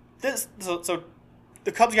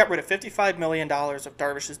the Cubs got rid of $55 million of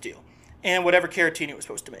Darvish's deal and whatever Caratini was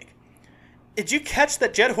supposed to make. Did you catch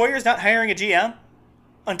that Jed Hoyer's not hiring a GM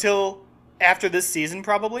until after this season,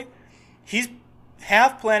 probably? He's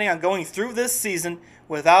half planning on going through this season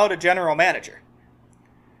without a general manager.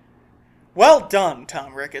 Well done,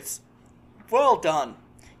 Tom Ricketts. Well done.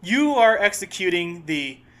 You are executing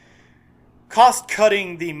the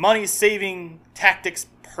cost-cutting, the money-saving tactics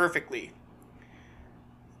perfectly.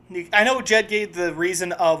 I know Jed gave the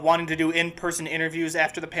reason of wanting to do in-person interviews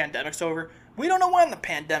after the pandemic's over. We don't know when the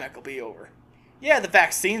pandemic will be over. Yeah, the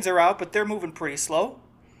vaccines are out, but they're moving pretty slow.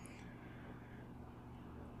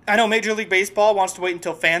 I know Major League Baseball wants to wait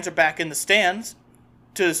until fans are back in the stands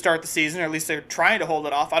to start the season, or at least they're trying to hold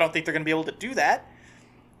it off. I don't think they're going to be able to do that.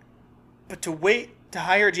 But to wait to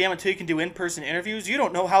hire a GM until you can do in-person interviews, you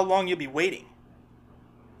don't know how long you'll be waiting.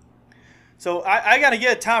 So I got to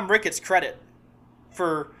give Tom Ricketts credit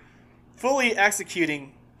for fully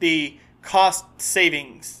executing the cost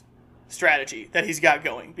savings strategy that he's got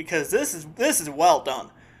going, because this is well done.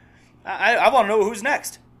 I want to know who's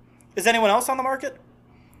next. Is anyone else on the market?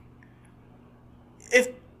 If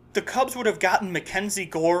the Cubs would have gotten Mackenzie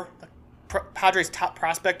Gore, Padres' top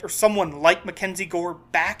prospect, or someone like Mackenzie Gore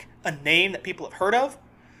back, a name that people have heard of,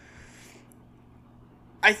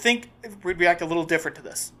 I think we'd react a little different to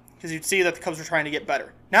this, because you'd see that the Cubs were trying to get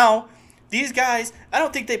better. Now, these guys, I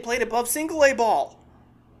don't think they played above single-A ball.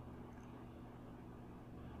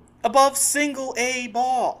 Above single-A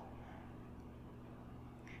ball.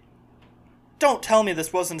 Don't tell me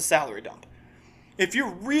this wasn't a salary dump. If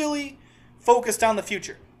you're really focused on the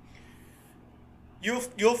future,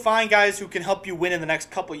 you'll find guys who can help you win in the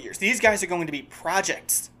next couple of years. These guys are going to be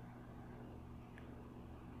projects.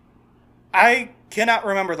 I cannot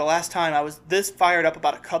remember the last time I was this fired up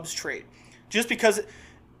about a Cubs trade. Just because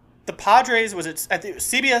the Padres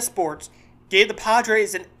CBS Sports gave the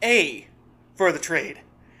Padres an A for the trade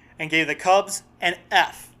and gave the Cubs an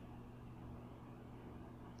F.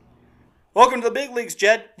 Welcome to the big leagues,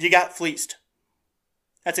 Jed. You got fleeced.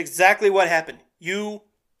 That's exactly what happened. You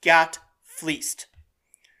got fleeced.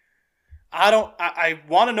 I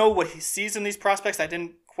want to know what he sees in these prospects. I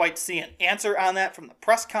didn't quite see an answer on that from the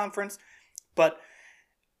press conference, but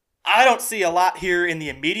I don't see a lot here in the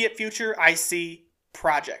immediate future. I see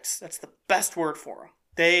projects. That's the best word for them.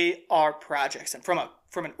 They are projects. And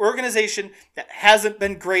from an organization that hasn't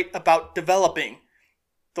been great about developing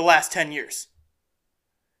the last 10 years.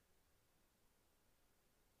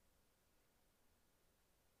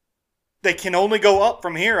 They can only go up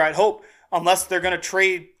from here, I'd hope, unless they're going to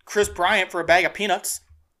trade Chris Bryant for a bag of peanuts.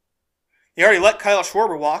 They already let Kyle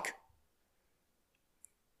Schwarber walk.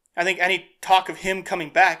 I think any talk of him coming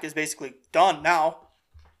back is basically done now.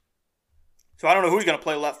 So I don't know who's going to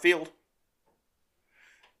play left field.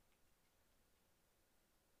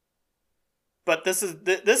 But this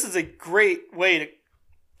is a great way to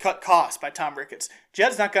cut costs by Tom Ricketts.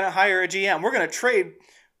 Jed's not going to hire a GM. We're going to trade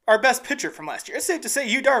our best pitcher from last year. It's safe to say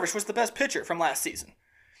Yu Darvish was the best pitcher from last season.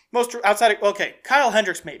 Most outside of, Kyle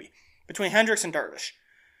Hendricks maybe, between Hendricks and Darvish.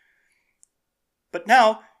 But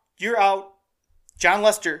now, you're out John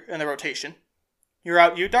Lester in the rotation. You're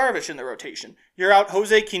out Yu Darvish in the rotation. You're out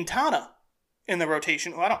Jose Quintana in the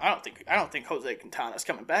rotation. Well, I don't think Jose Quintana is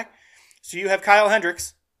coming back. So you have Kyle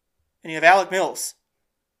Hendricks and you have Alec Mills.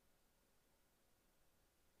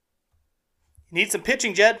 You need some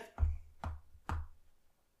pitching, Jed.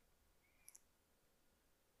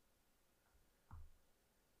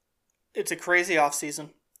 It's a crazy offseason.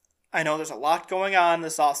 I know there's a lot going on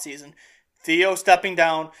this offseason. Theo stepping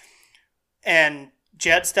down and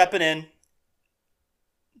Jed stepping in.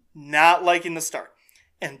 not liking the start.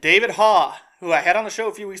 And David Haw, who I had on the show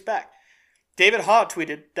a few weeks back, David Haw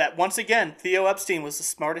tweeted that once again, Theo Epstein was the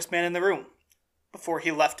smartest man in the room before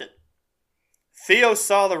he left it. Theo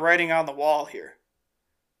saw the writing on the wall here.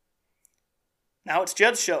 Now it's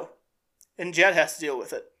Jed's show, and Jed has to deal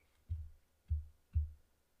with it.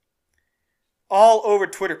 All over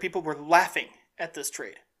Twitter, people were laughing at this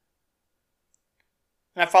trade.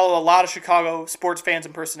 And I follow a lot of Chicago sports fans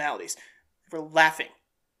and personalities. They were laughing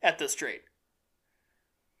at this trade.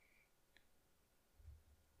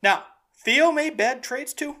 Now, Theo made bad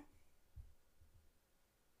trades too.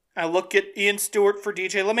 I look at Ian Stewart for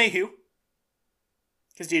DJ LeMahieu,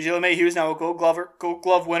 because DJ LeMahieu is now a Gold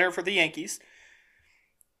Glove winner for the Yankees.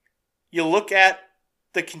 You look at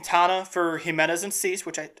the Quintana for Jimenez and Cease,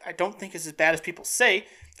 which I don't think is as bad as people say,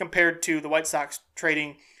 compared to the White Sox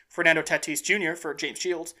trading Fernando Tatis Jr. for James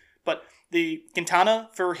Shields. But the Quintana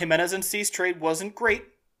for Jimenez and Cease trade wasn't great.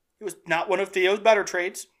 It was not one of Theo's better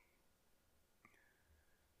trades.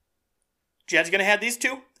 Jed's going to have these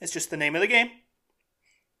two. It's just the name of the game.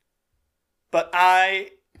 But I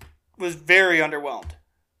was very underwhelmed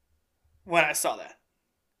when I saw that.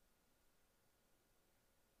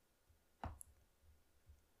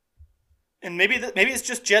 And maybe it's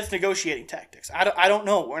just Jed's negotiating tactics. I don't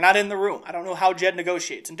know. We're not in the room. I don't know how Jed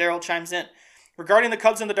negotiates. And Daryl chimes in. Regarding the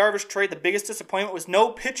Cubs and the Darvish trade, the biggest disappointment was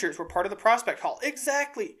no pitchers were part of the prospect haul.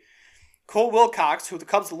 Exactly. Cole Wilcox, who the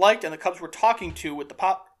Cubs liked and the Cubs were talking to with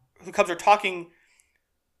the Cubs are talking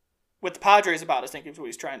with the Padres about, I think is what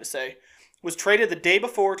he's trying to say, was traded the day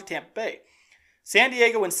before to Tampa Bay. San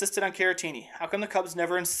Diego insisted on Caratini. How come the Cubs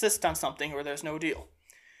never insist on something or there's no deal?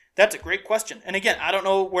 That's a great question. And again, I don't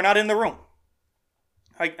know. We're not in the room.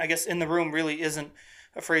 I guess in the room really isn't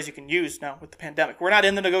a phrase you can use now with the pandemic. We're not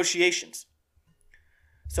in the negotiations.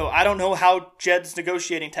 So I don't know how Jed's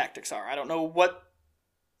negotiating tactics are. I don't know what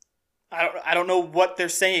they're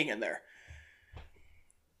saying in there.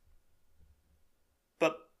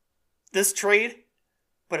 But this trade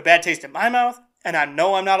put a bad taste in my mouth, and I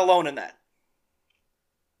know I'm not alone in that.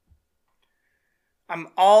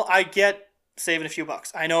 I get saving a few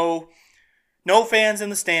bucks. I know no fans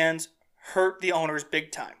in the stands hurt the owners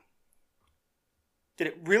big time. Did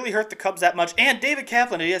it really hurt the Cubs that much? And David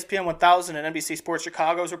Kaplan at ESPN 1000 and NBC Sports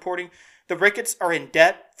Chicago is reporting the Ricketts are in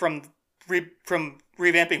debt from revamping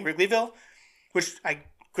Wrigleyville,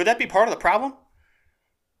 could that be part of the problem?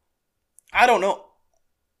 I don't know.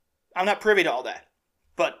 I'm not privy to all that.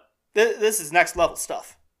 But this is next level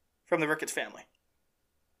stuff from the Ricketts family.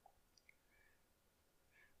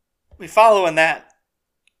 We follow in that.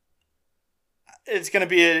 It's going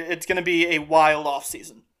to be a wild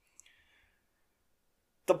offseason.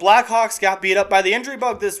 The Blackhawks got beat up by the injury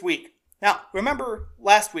bug this week. Now, remember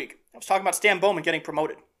last week, I was talking about Stan Bowman getting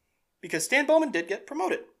promoted. Because Stan Bowman did get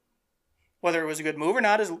promoted. Whether it was a good move or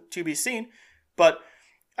not is to be seen. But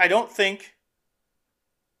I don't think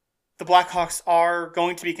the Blackhawks are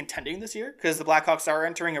going to be contending this year, because the Blackhawks are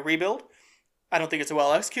entering a rebuild. I don't think it's a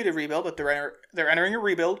well-executed rebuild, but they're entering a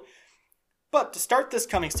rebuild. But to start this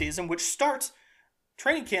coming season, which starts,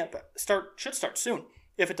 training camp should start soon,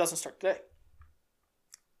 if it doesn't start today.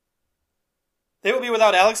 They will be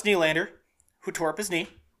without Alex Nylander, who tore up his knee.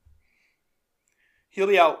 He'll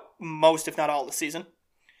be out most, if not all, of the season.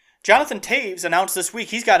 Jonathan Taves announced this week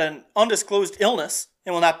he's got an undisclosed illness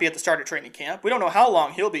and will not be at the start of training camp. We don't know how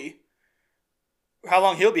long he'll be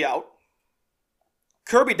out.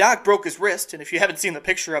 Kirby Dach broke his wrist, and if you haven't seen the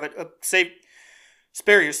picture of it,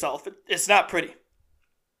 spare yourself. It's not pretty.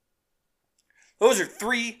 Those are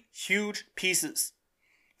three huge pieces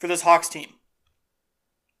for this Hawks team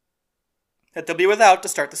that they'll be without to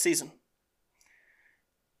start the season.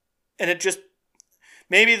 And it just,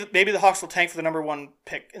 maybe the Hawks will tank for the number 1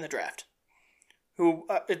 pick in the draft.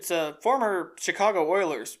 It's a former Chicago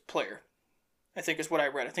Oilers player, I think is what I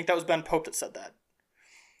read. I think that was Ben Pope that said that.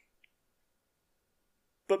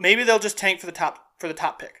 But maybe they'll just tank for the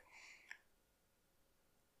top pick.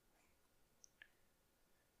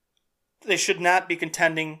 They should not be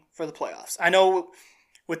contending for the playoffs. I know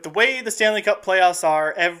with the way the Stanley Cup playoffs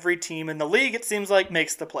are, every team in the league, it seems like,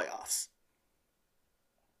 makes the playoffs.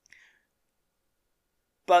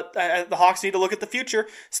 But the Hawks need to look at the future.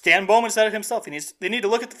 Stan Bowman said it himself. They need to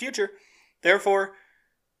look at the future. Therefore,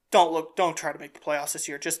 don't try to make the playoffs this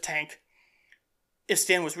year. Just tank. If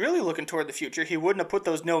Stan was really looking toward the future, he wouldn't have put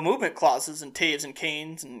those no movement clauses in Taves and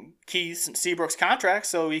Canes and Keith and Seabrook's contracts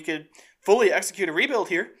so he could fully execute a rebuild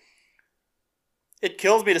here. It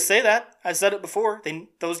kills me to say that. I said it before.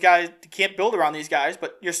 Those guys can't build around these guys,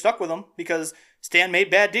 but you're stuck with them because Stan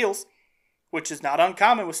made bad deals, which is not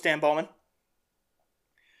uncommon with Stan Bowman.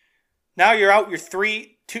 Now you're out your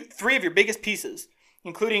two three of your biggest pieces,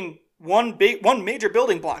 including one major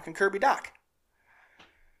building block in Kirby Dach.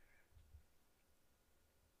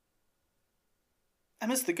 I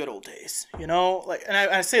miss the good old days, and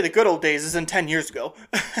I say the good old days is in 10 years ago.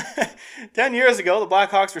 10 years ago, the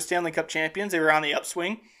Blackhawks were Stanley Cup champions. They were on the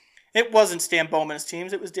upswing. It wasn't Stan Bowman's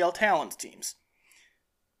teams. It was Dale Talon's teams.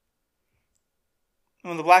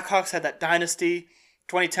 When the Blackhawks had that dynasty,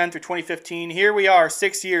 2010 through 2015, here we are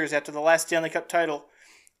 6 years after the last Stanley Cup title,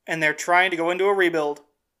 and they're trying to go into a rebuild,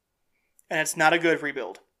 and it's not a good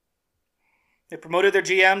rebuild. They promoted their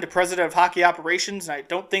GM to president of hockey operations, and I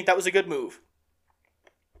don't think that was a good move.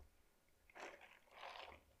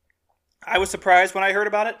 I was surprised when I heard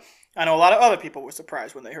about it. I know a lot of other people were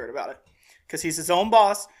surprised when they heard about it, because he's his own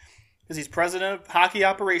boss, because he's president of hockey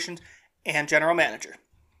operations and general manager.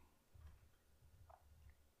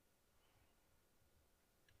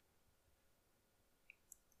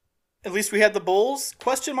 At least we had the Bulls, ?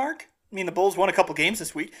 I mean, the Bulls won a couple games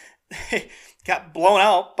this week. They got blown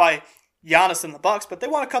out by Giannis and the Bucks, but they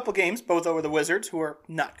won a couple games, both over the Wizards, who are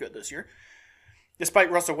not good this year,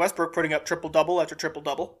 despite Russell Westbrook putting up triple-double after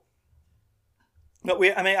triple-double. But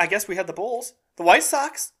I guess we had the Bulls. The White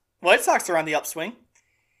Sox are on the upswing.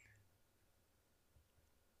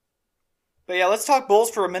 But yeah, let's talk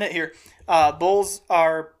Bulls for a minute here. Bulls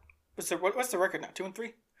are, what's the record now?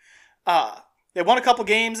 2-3? They won a couple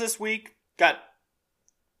games this week. Got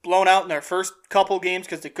blown out in their first couple games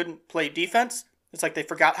because they couldn't play defense. It's like they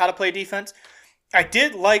forgot how to play defense. I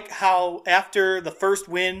did like how after the first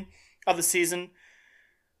win of the season,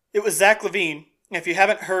 it was Zach LaVine. If you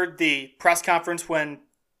haven't heard the press conference when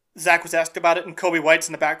Zach was asked about it and Kobe White's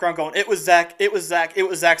in the background going, it was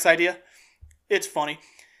Zach's idea. It's funny.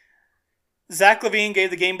 Zach LaVine gave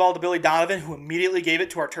the game ball to Billy Donovan, who immediately gave it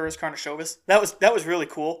to Arturas Karnisovas. That was really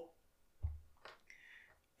cool.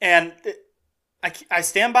 And I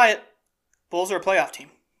stand by it. Bulls are a playoff team.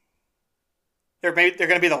 They're going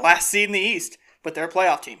to be the last seed in the East, but they're a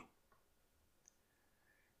playoff team.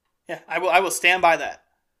 Yeah, I will stand by that.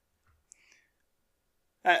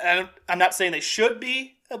 I'm not saying they should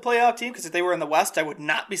be a playoff team, because if they were in the West, I would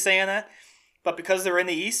not be saying that. But because they're in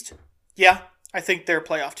the East, yeah, I think they're a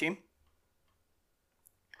playoff team.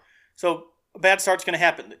 So a bad start's going to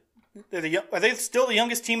happen. Are they still the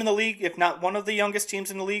youngest team in the league, if not one of the youngest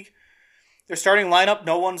teams in the league? Their starting lineup,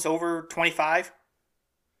 no one's over 25.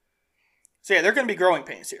 So yeah, they're going to be growing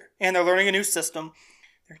pains here. And they're learning a new system.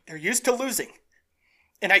 They're used to losing.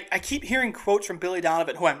 And I keep hearing quotes from Billy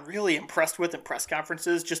Donovan, who I'm really impressed with in press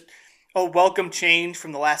conferences, just a welcome change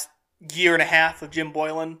from the last year and a half of Jim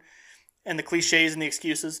Boylan and the cliches and the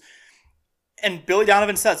excuses. And Billy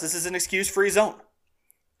Donovan says this is an excuse-free zone.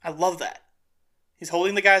 I love that. He's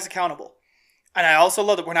holding the guys accountable. And I also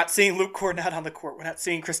love that we're not seeing Luke Cornett on the court. We're not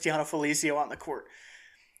seeing Cristiano Felicio on the court.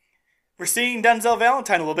 We're seeing Denzel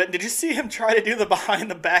Valentine a little bit. Did you see him try to do the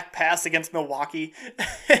behind-the-back pass against Milwaukee?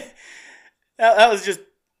 That was just...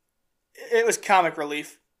 It was comic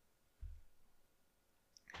relief.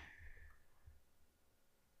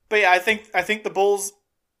 But yeah, I think the Bulls,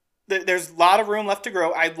 there's a lot of room left to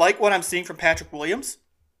grow. I like what I'm seeing from Patrick Williams.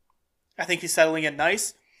 I think he's settling in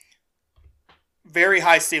nice. Very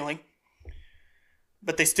high ceiling.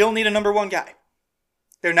 But they still need a number one guy.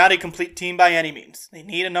 They're not a complete team by any means. They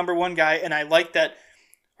need a number one guy, and I like that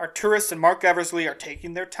Arturas and Mark Eversley are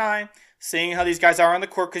taking their time, seeing how these guys are on the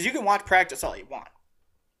court, because you can watch practice all you want.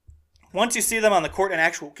 Once you see them on the court in an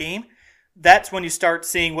actual game, that's when you start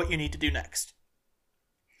seeing what you need to do next.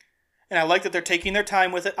 And I like that they're taking their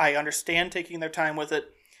time with it. I understand taking their time with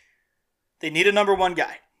it. They need a number one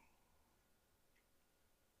guy.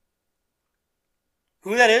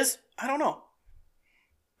 Who that is, I don't know.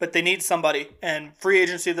 But they need somebody, and free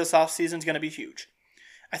agency this offseason is going to be huge.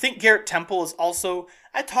 I think Garrett Temple is also...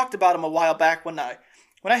 I talked about him a while back when I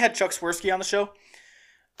had Chuck Swirsky on the show.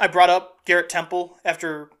 I brought up Garrett Temple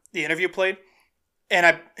after the interview played,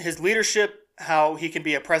 and his leadership, how he can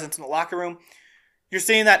be a presence in the locker room. You're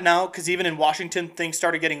seeing that now, because even in Washington, things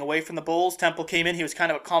started getting away from the Bulls. Temple came in, he was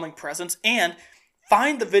kind of a calming presence. And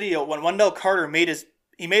find the video when Wendell Carter made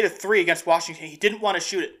a three against Washington. He didn't want to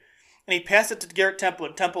shoot it. And he passed it to Garrett Temple,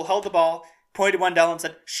 and Temple held the ball, pointed to Wendell and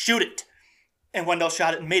said, "Shoot it." And Wendell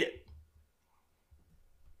shot it and made it.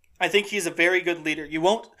 I think he's a very good leader. You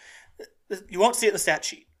won't see it in the stat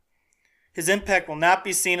sheet. His impact will not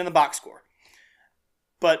be seen in the box score.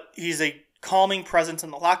 But he's a calming presence in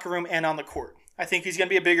the locker room and on the court. I think he's going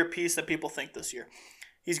to be a bigger piece than people think this year.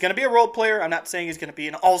 He's going to be a role player. I'm not saying he's going to be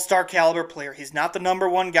an all-star caliber player. He's not the number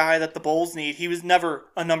one guy that the Bulls need. He was never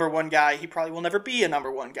a number one guy. He probably will never be a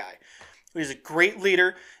number one guy. He's a great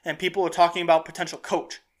leader, and people are talking about potential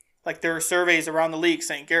coach. Like there are surveys around the league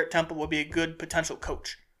saying Garrett Temple will be a good potential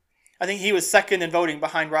coach. I think he was second in voting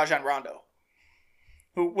behind Rajon Rondo,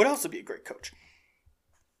 who would also be a great coach.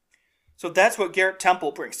 So that's what Garrett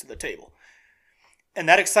Temple brings to the table. And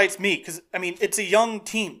that excites me because, I mean, it's a young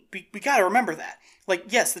team. We got to remember that. Like,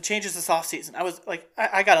 yes, the changes this offseason.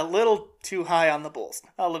 I got a little too high on the Bulls.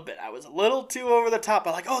 I'll admit, I was a little too over the top.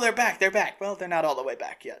 I'm like, oh, they're back. Well, they're not all the way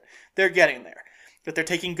back yet. They're getting there. But they're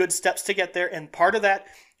taking good steps to get there. And part of that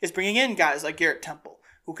is bringing in guys like Garrett Temple,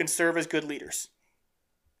 who can serve as good leaders.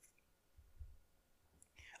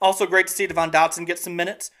 Also great to see Devon Dotson get some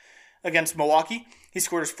minutes against Milwaukee. He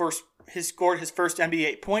scored his first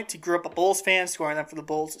NBA point. He grew up a Bulls fan. Scoring them for the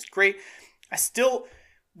Bulls is great.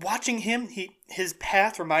 Watching him, his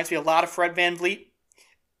path reminds me a lot of Fred VanVleet.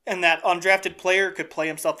 And that undrafted player could play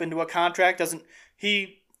himself into a contract.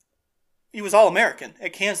 He was All-American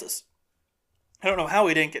at Kansas. I don't know how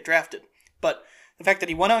he didn't get drafted. But the fact that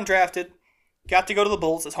he went undrafted, got to go to the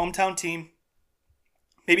Bulls, his hometown team,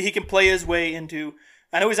 maybe he can play his way into,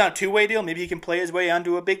 I know he's on a two-way deal, maybe he can play his way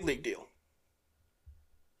onto a big league deal.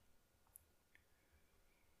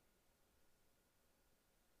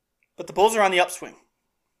 But the Bulls are on the upswing.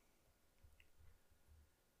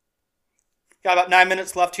 Got about 9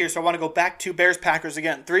 minutes left here, so I want to go back to Bears-Packers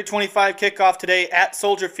again. 3:25 kickoff today at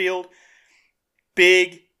Soldier Field.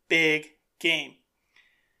 Big game.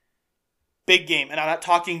 Big game, and I'm not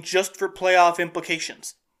talking just for playoff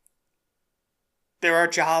implications. There are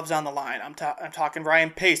jobs on the line. I'm talking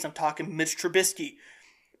Ryan Pace. I'm talking Mitch Trubisky.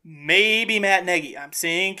 Maybe Matt Nagy. I'm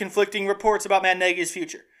seeing conflicting reports about Matt Nagy's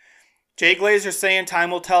future. Jay Glazer saying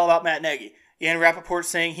time will tell about Matt Nagy. Ian Rappaport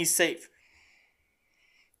saying he's safe.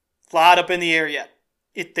 A lot up in the air yet.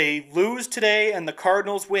 If they lose today and the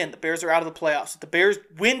Cardinals win, the Bears are out of the playoffs. If the Bears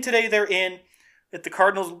win today, they're in. If the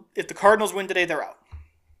Cardinals win today, they're out.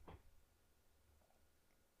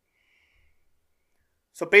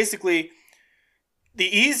 So basically, the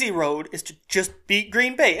easy road is to just beat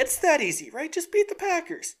Green Bay. It's that easy, right? Just beat the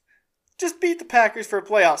Packers. Just beat the Packers for a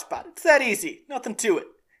playoff spot. It's that easy. Nothing to it.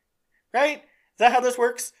 Right? Is that how this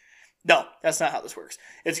works? No, that's not how this works.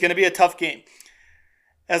 It's going to be a tough game,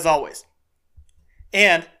 as always.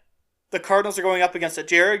 And the Cardinals are going up against a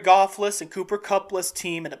Jared Goff-less and Cooper Kupp-less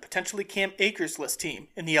team and a potentially Cam Akers-less team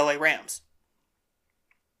in the LA Rams.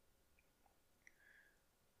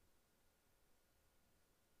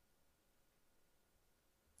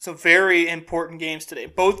 So very important games today.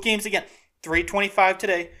 Both games, again, 3:25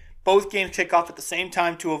 today. Both games kick off at the same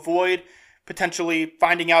time to avoid potentially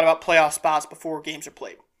finding out about playoff spots before games are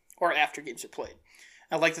played or after games are played.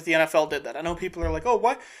 I like that the NFL did that. I know people are like, oh,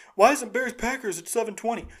 why isn't Bears-Packers at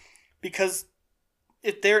 7:20? Because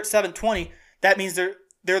if they're at 7:20, that means they're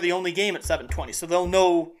the only game at 7:20. So they'll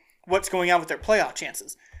know what's going on with their playoff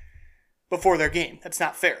chances before their game. That's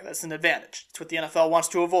not fair. That's an advantage. It's what the NFL wants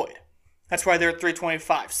to avoid. That's why they're at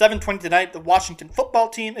 3:25. 7:20 tonight, the Washington football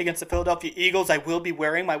team against the Philadelphia Eagles. I will be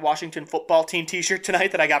wearing my Washington football team t-shirt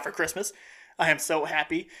tonight that I got for Christmas. I am so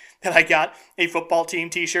happy that I got a football team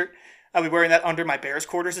t-shirt. I'll be wearing that under my Bears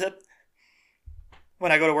quarter zip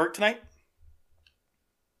when I go to work tonight.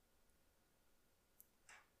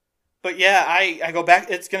 But yeah, I go back.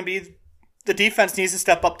 It's going to be the defense needs to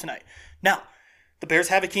step up tonight. Now, the Bears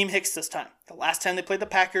have Akeem Hicks this time. The last time they played the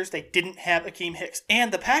Packers, they didn't have Akeem Hicks.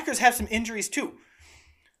 And the Packers have some injuries too.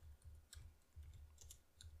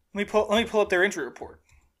 Let me pull up their injury report.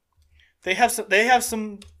 They have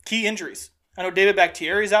some key injuries. I know David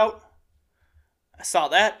Bakhtiari's out. I saw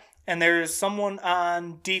that. And there's someone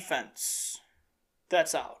on defense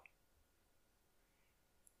that's out.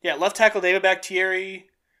 Yeah, left tackle David Bakhtiari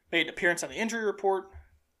made an appearance on the injury report.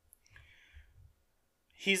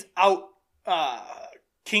 He's out.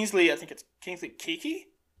 Kingsley, I think it's Kingsley Keke,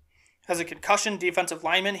 has a concussion. Defensive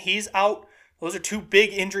lineman, he's out. Those are two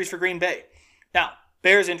big injuries for Green Bay. Now,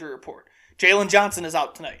 Bears injury report. Jalen Johnson is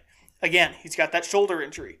out tonight. Again, he's got that shoulder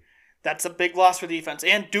injury. That's a big loss for the defense.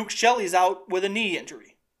 And Duke Shelley's out with a knee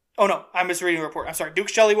injury. Oh no, I'm misreading the report. I'm sorry. Duke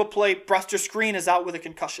Shelley will play. Buster Skrine is out with a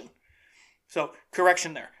concussion. So,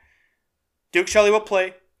 correction there. Duke Shelley will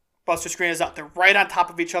play. Buster Skrine is out. They're right on top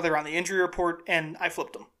of each other on the injury report, and I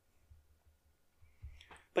flipped them.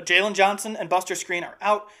 But Jalen Johnson and Buster Skrine are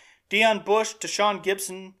out. Deion Bush, Deshaun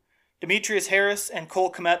Gibson, Demetrius Harris, and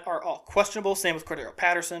Cole Kmet are all questionable. Same with Cordero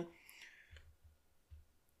Patterson.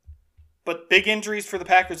 But big injuries for the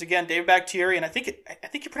Packers again. David Bakhtiari, and I think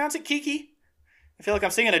you pronounce it Keke. I feel like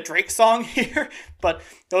I'm singing a Drake song here, but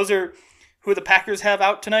those are who the Packers have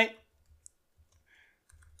out tonight.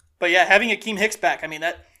 But yeah, having Akeem Hicks back, I mean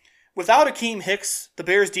that without Akeem Hicks, the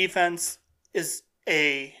Bears defense is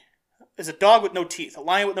a dog with no teeth, a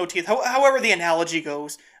lion with no teeth. However the analogy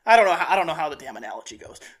goes, I don't know how the damn analogy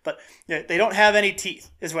goes, but they don't have any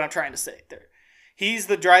teeth, is what I'm trying to say. He's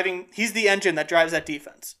the engine that drives that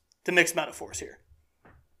defense, to mix metaphors here.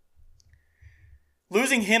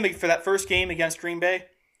 Losing him for that first game against Green Bay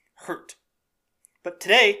hurt. But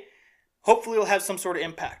today, hopefully it'll have some sort of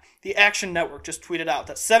impact. The Action Network just tweeted out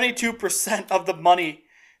that 72% of the money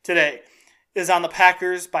today is on the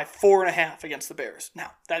Packers by 4.5 against the Bears.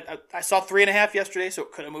 Now, I saw 3.5 yesterday, so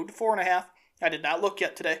it could have moved to 4.5. I did not look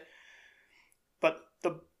yet today. But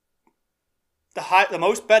the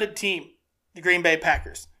most betted team, the Green Bay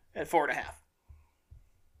Packers, at 4.5.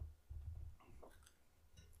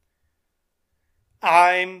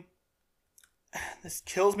 This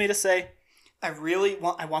kills me to say, I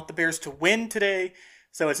want the Bears to win today,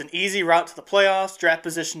 so it's an easy route to the playoffs. Draft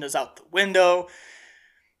position is out the window.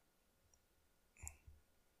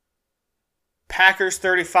 Packers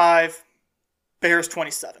 35, Bears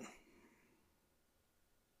 27.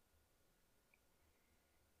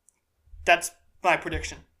 That's my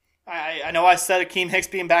prediction. I know I said Akeem Hicks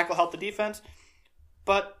being back will help the defense,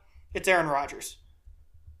 but it's Aaron Rodgers.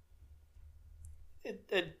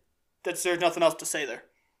 There's nothing else to say there.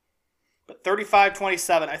 But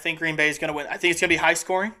 35-27, I think Green Bay is going to win. I think it's going to be high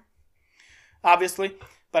scoring, obviously,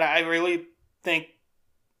 but I really think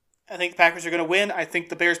the Packers are going to win. I think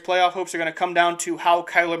the Bears' playoff hopes are going to come down to how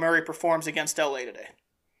Kyler Murray performs against LA today.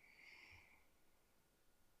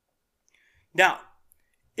 Now,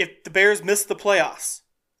 if the Bears miss the playoffs,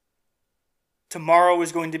 tomorrow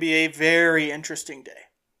is going to be a very interesting day.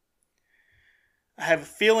 I have a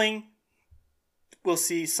feeling we'll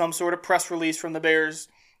see some sort of press release from the Bears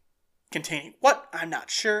containing what? I'm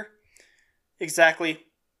not sure exactly,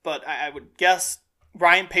 but I would guess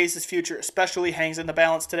Ryan Pace's future especially hangs in the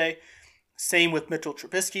balance today. Same with Mitchell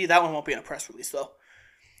Trubisky. That one won't be in a press release, though.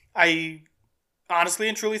 I honestly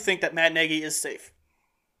and truly think that Matt Nagy is safe.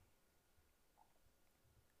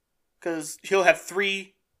 Because he'll have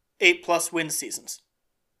 3 8+ win seasons,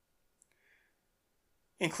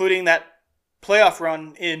 including that playoff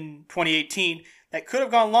run in 2018 that could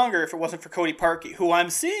have gone longer if it wasn't for Cody Parkey, who I'm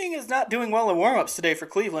seeing is not doing well in warm-ups today for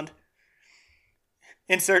Cleveland.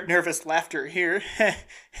 Insert nervous laughter here.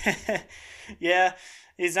 Yeah,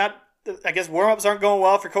 he's not. I guess warm-ups aren't going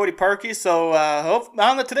well for Cody Parkey, so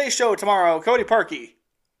on the Today Show tomorrow, Cody Parkey.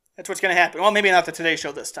 That's what's going to happen. Well, maybe not the Today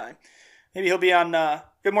Show this time. Maybe he'll be on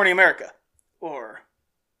Good Morning America or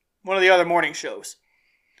one of the other morning shows.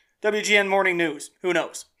 WGN Morning News. Who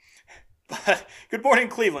knows? But Good Morning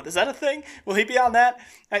Cleveland. Is that a thing? Will he be on that?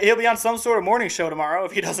 He'll be on some sort of morning show tomorrow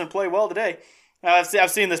if he doesn't play well today.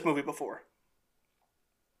 I've seen this movie before.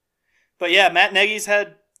 But yeah, Matt Nagy's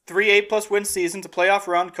had 3 8+ win seasons, a playoff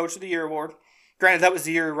run, Coach of the Year award. Granted, that was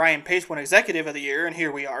the year Ryan Pace won Executive of the Year, and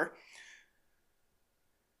here we are.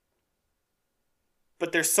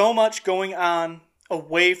 But there's so much going on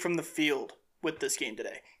away from the field with this game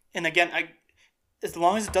today. And again, as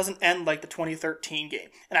long as it doesn't end like the 2013 game.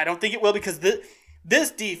 And I don't think it will, because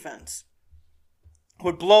this defense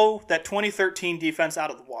would blow that 2013 defense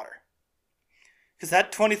out of the water. Because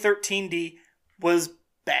that 2013 D was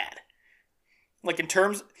bad. Like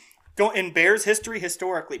in Bears history,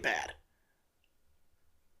 historically bad.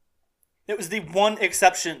 It was the one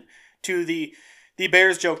exception to the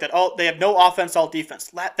Bears joke that they have no offense, all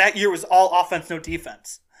defense. That year was all offense, no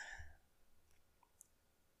defense.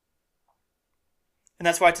 And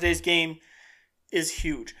that's why today's game is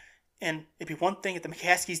huge. And it'd be one thing if the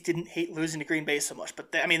McCaskies didn't hate losing to Green Bay so much.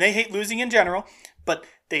 But they hate losing in general, but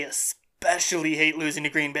they especially hate losing to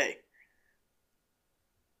Green Bay.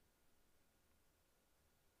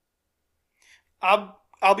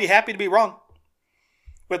 I'll be happy to be wrong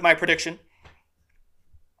with my prediction.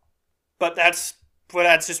 But that's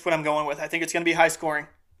just what I'm going with. I think it's going to be high scoring.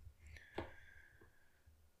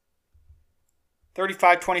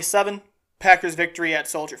 35-27. Packers victory at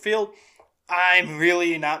Soldier Field. I'm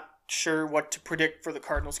really not sure what to predict for the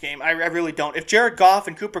Cardinals game. I really don't. If Jared Goff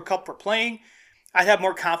and Cooper Kupp were playing, I'd have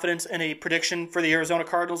more confidence in a prediction for the Arizona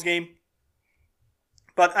Cardinals game.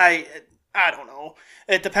 But I don't know.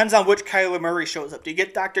 It depends on which Kyler Murray shows up. Do you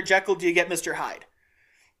get Dr. Jekyll? Do you get Mr. Hyde?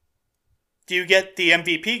 Do you get the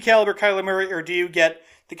MVP caliber Kyler Murray, or do you get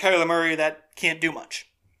the Kyler Murray that can't do much?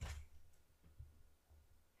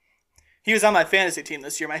 He was on my fantasy team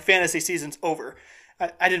this year. My fantasy season's over.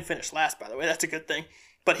 I didn't finish last, by the way. That's a good thing.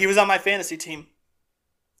 But he was on my fantasy team.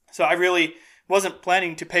 So I really wasn't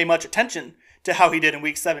planning to pay much attention to how he did in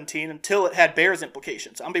Week 17 until it had Bears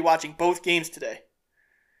implications. I'm going to be watching both games today.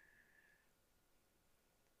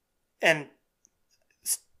 And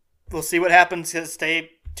we'll see what happens.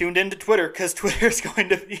 Stay tuned into Twitter, because Twitter's going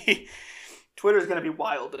to be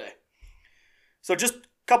wild today. So just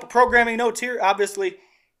Couple programming notes here. Obviously,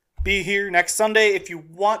 be here next Sunday if you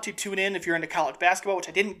want to tune in if you're into college basketball, which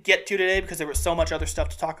I didn't get to today because there was so much other stuff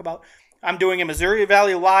to talk about. I'm doing a Missouri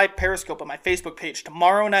Valley Live Periscope on my Facebook page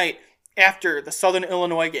tomorrow night after the Southern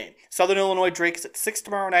Illinois game. Southern Illinois Drake is at 6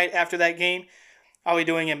 tomorrow night after that game. I'll be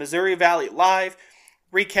doing a Missouri Valley Live,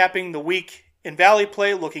 recapping the week in Valley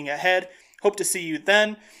play, looking ahead. Hope to see you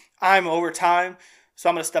then. I'm over time, so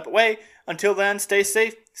I'm going to step away. Until then, stay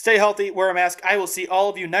safe, stay healthy, wear a mask. I will see all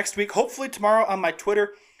of you next week, hopefully tomorrow on my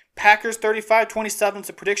Twitter. Packers 35-27 is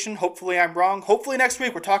a prediction. Hopefully I'm wrong. Hopefully next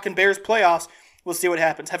week we're talking Bears playoffs. We'll see what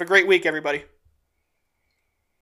happens. Have a great week, everybody.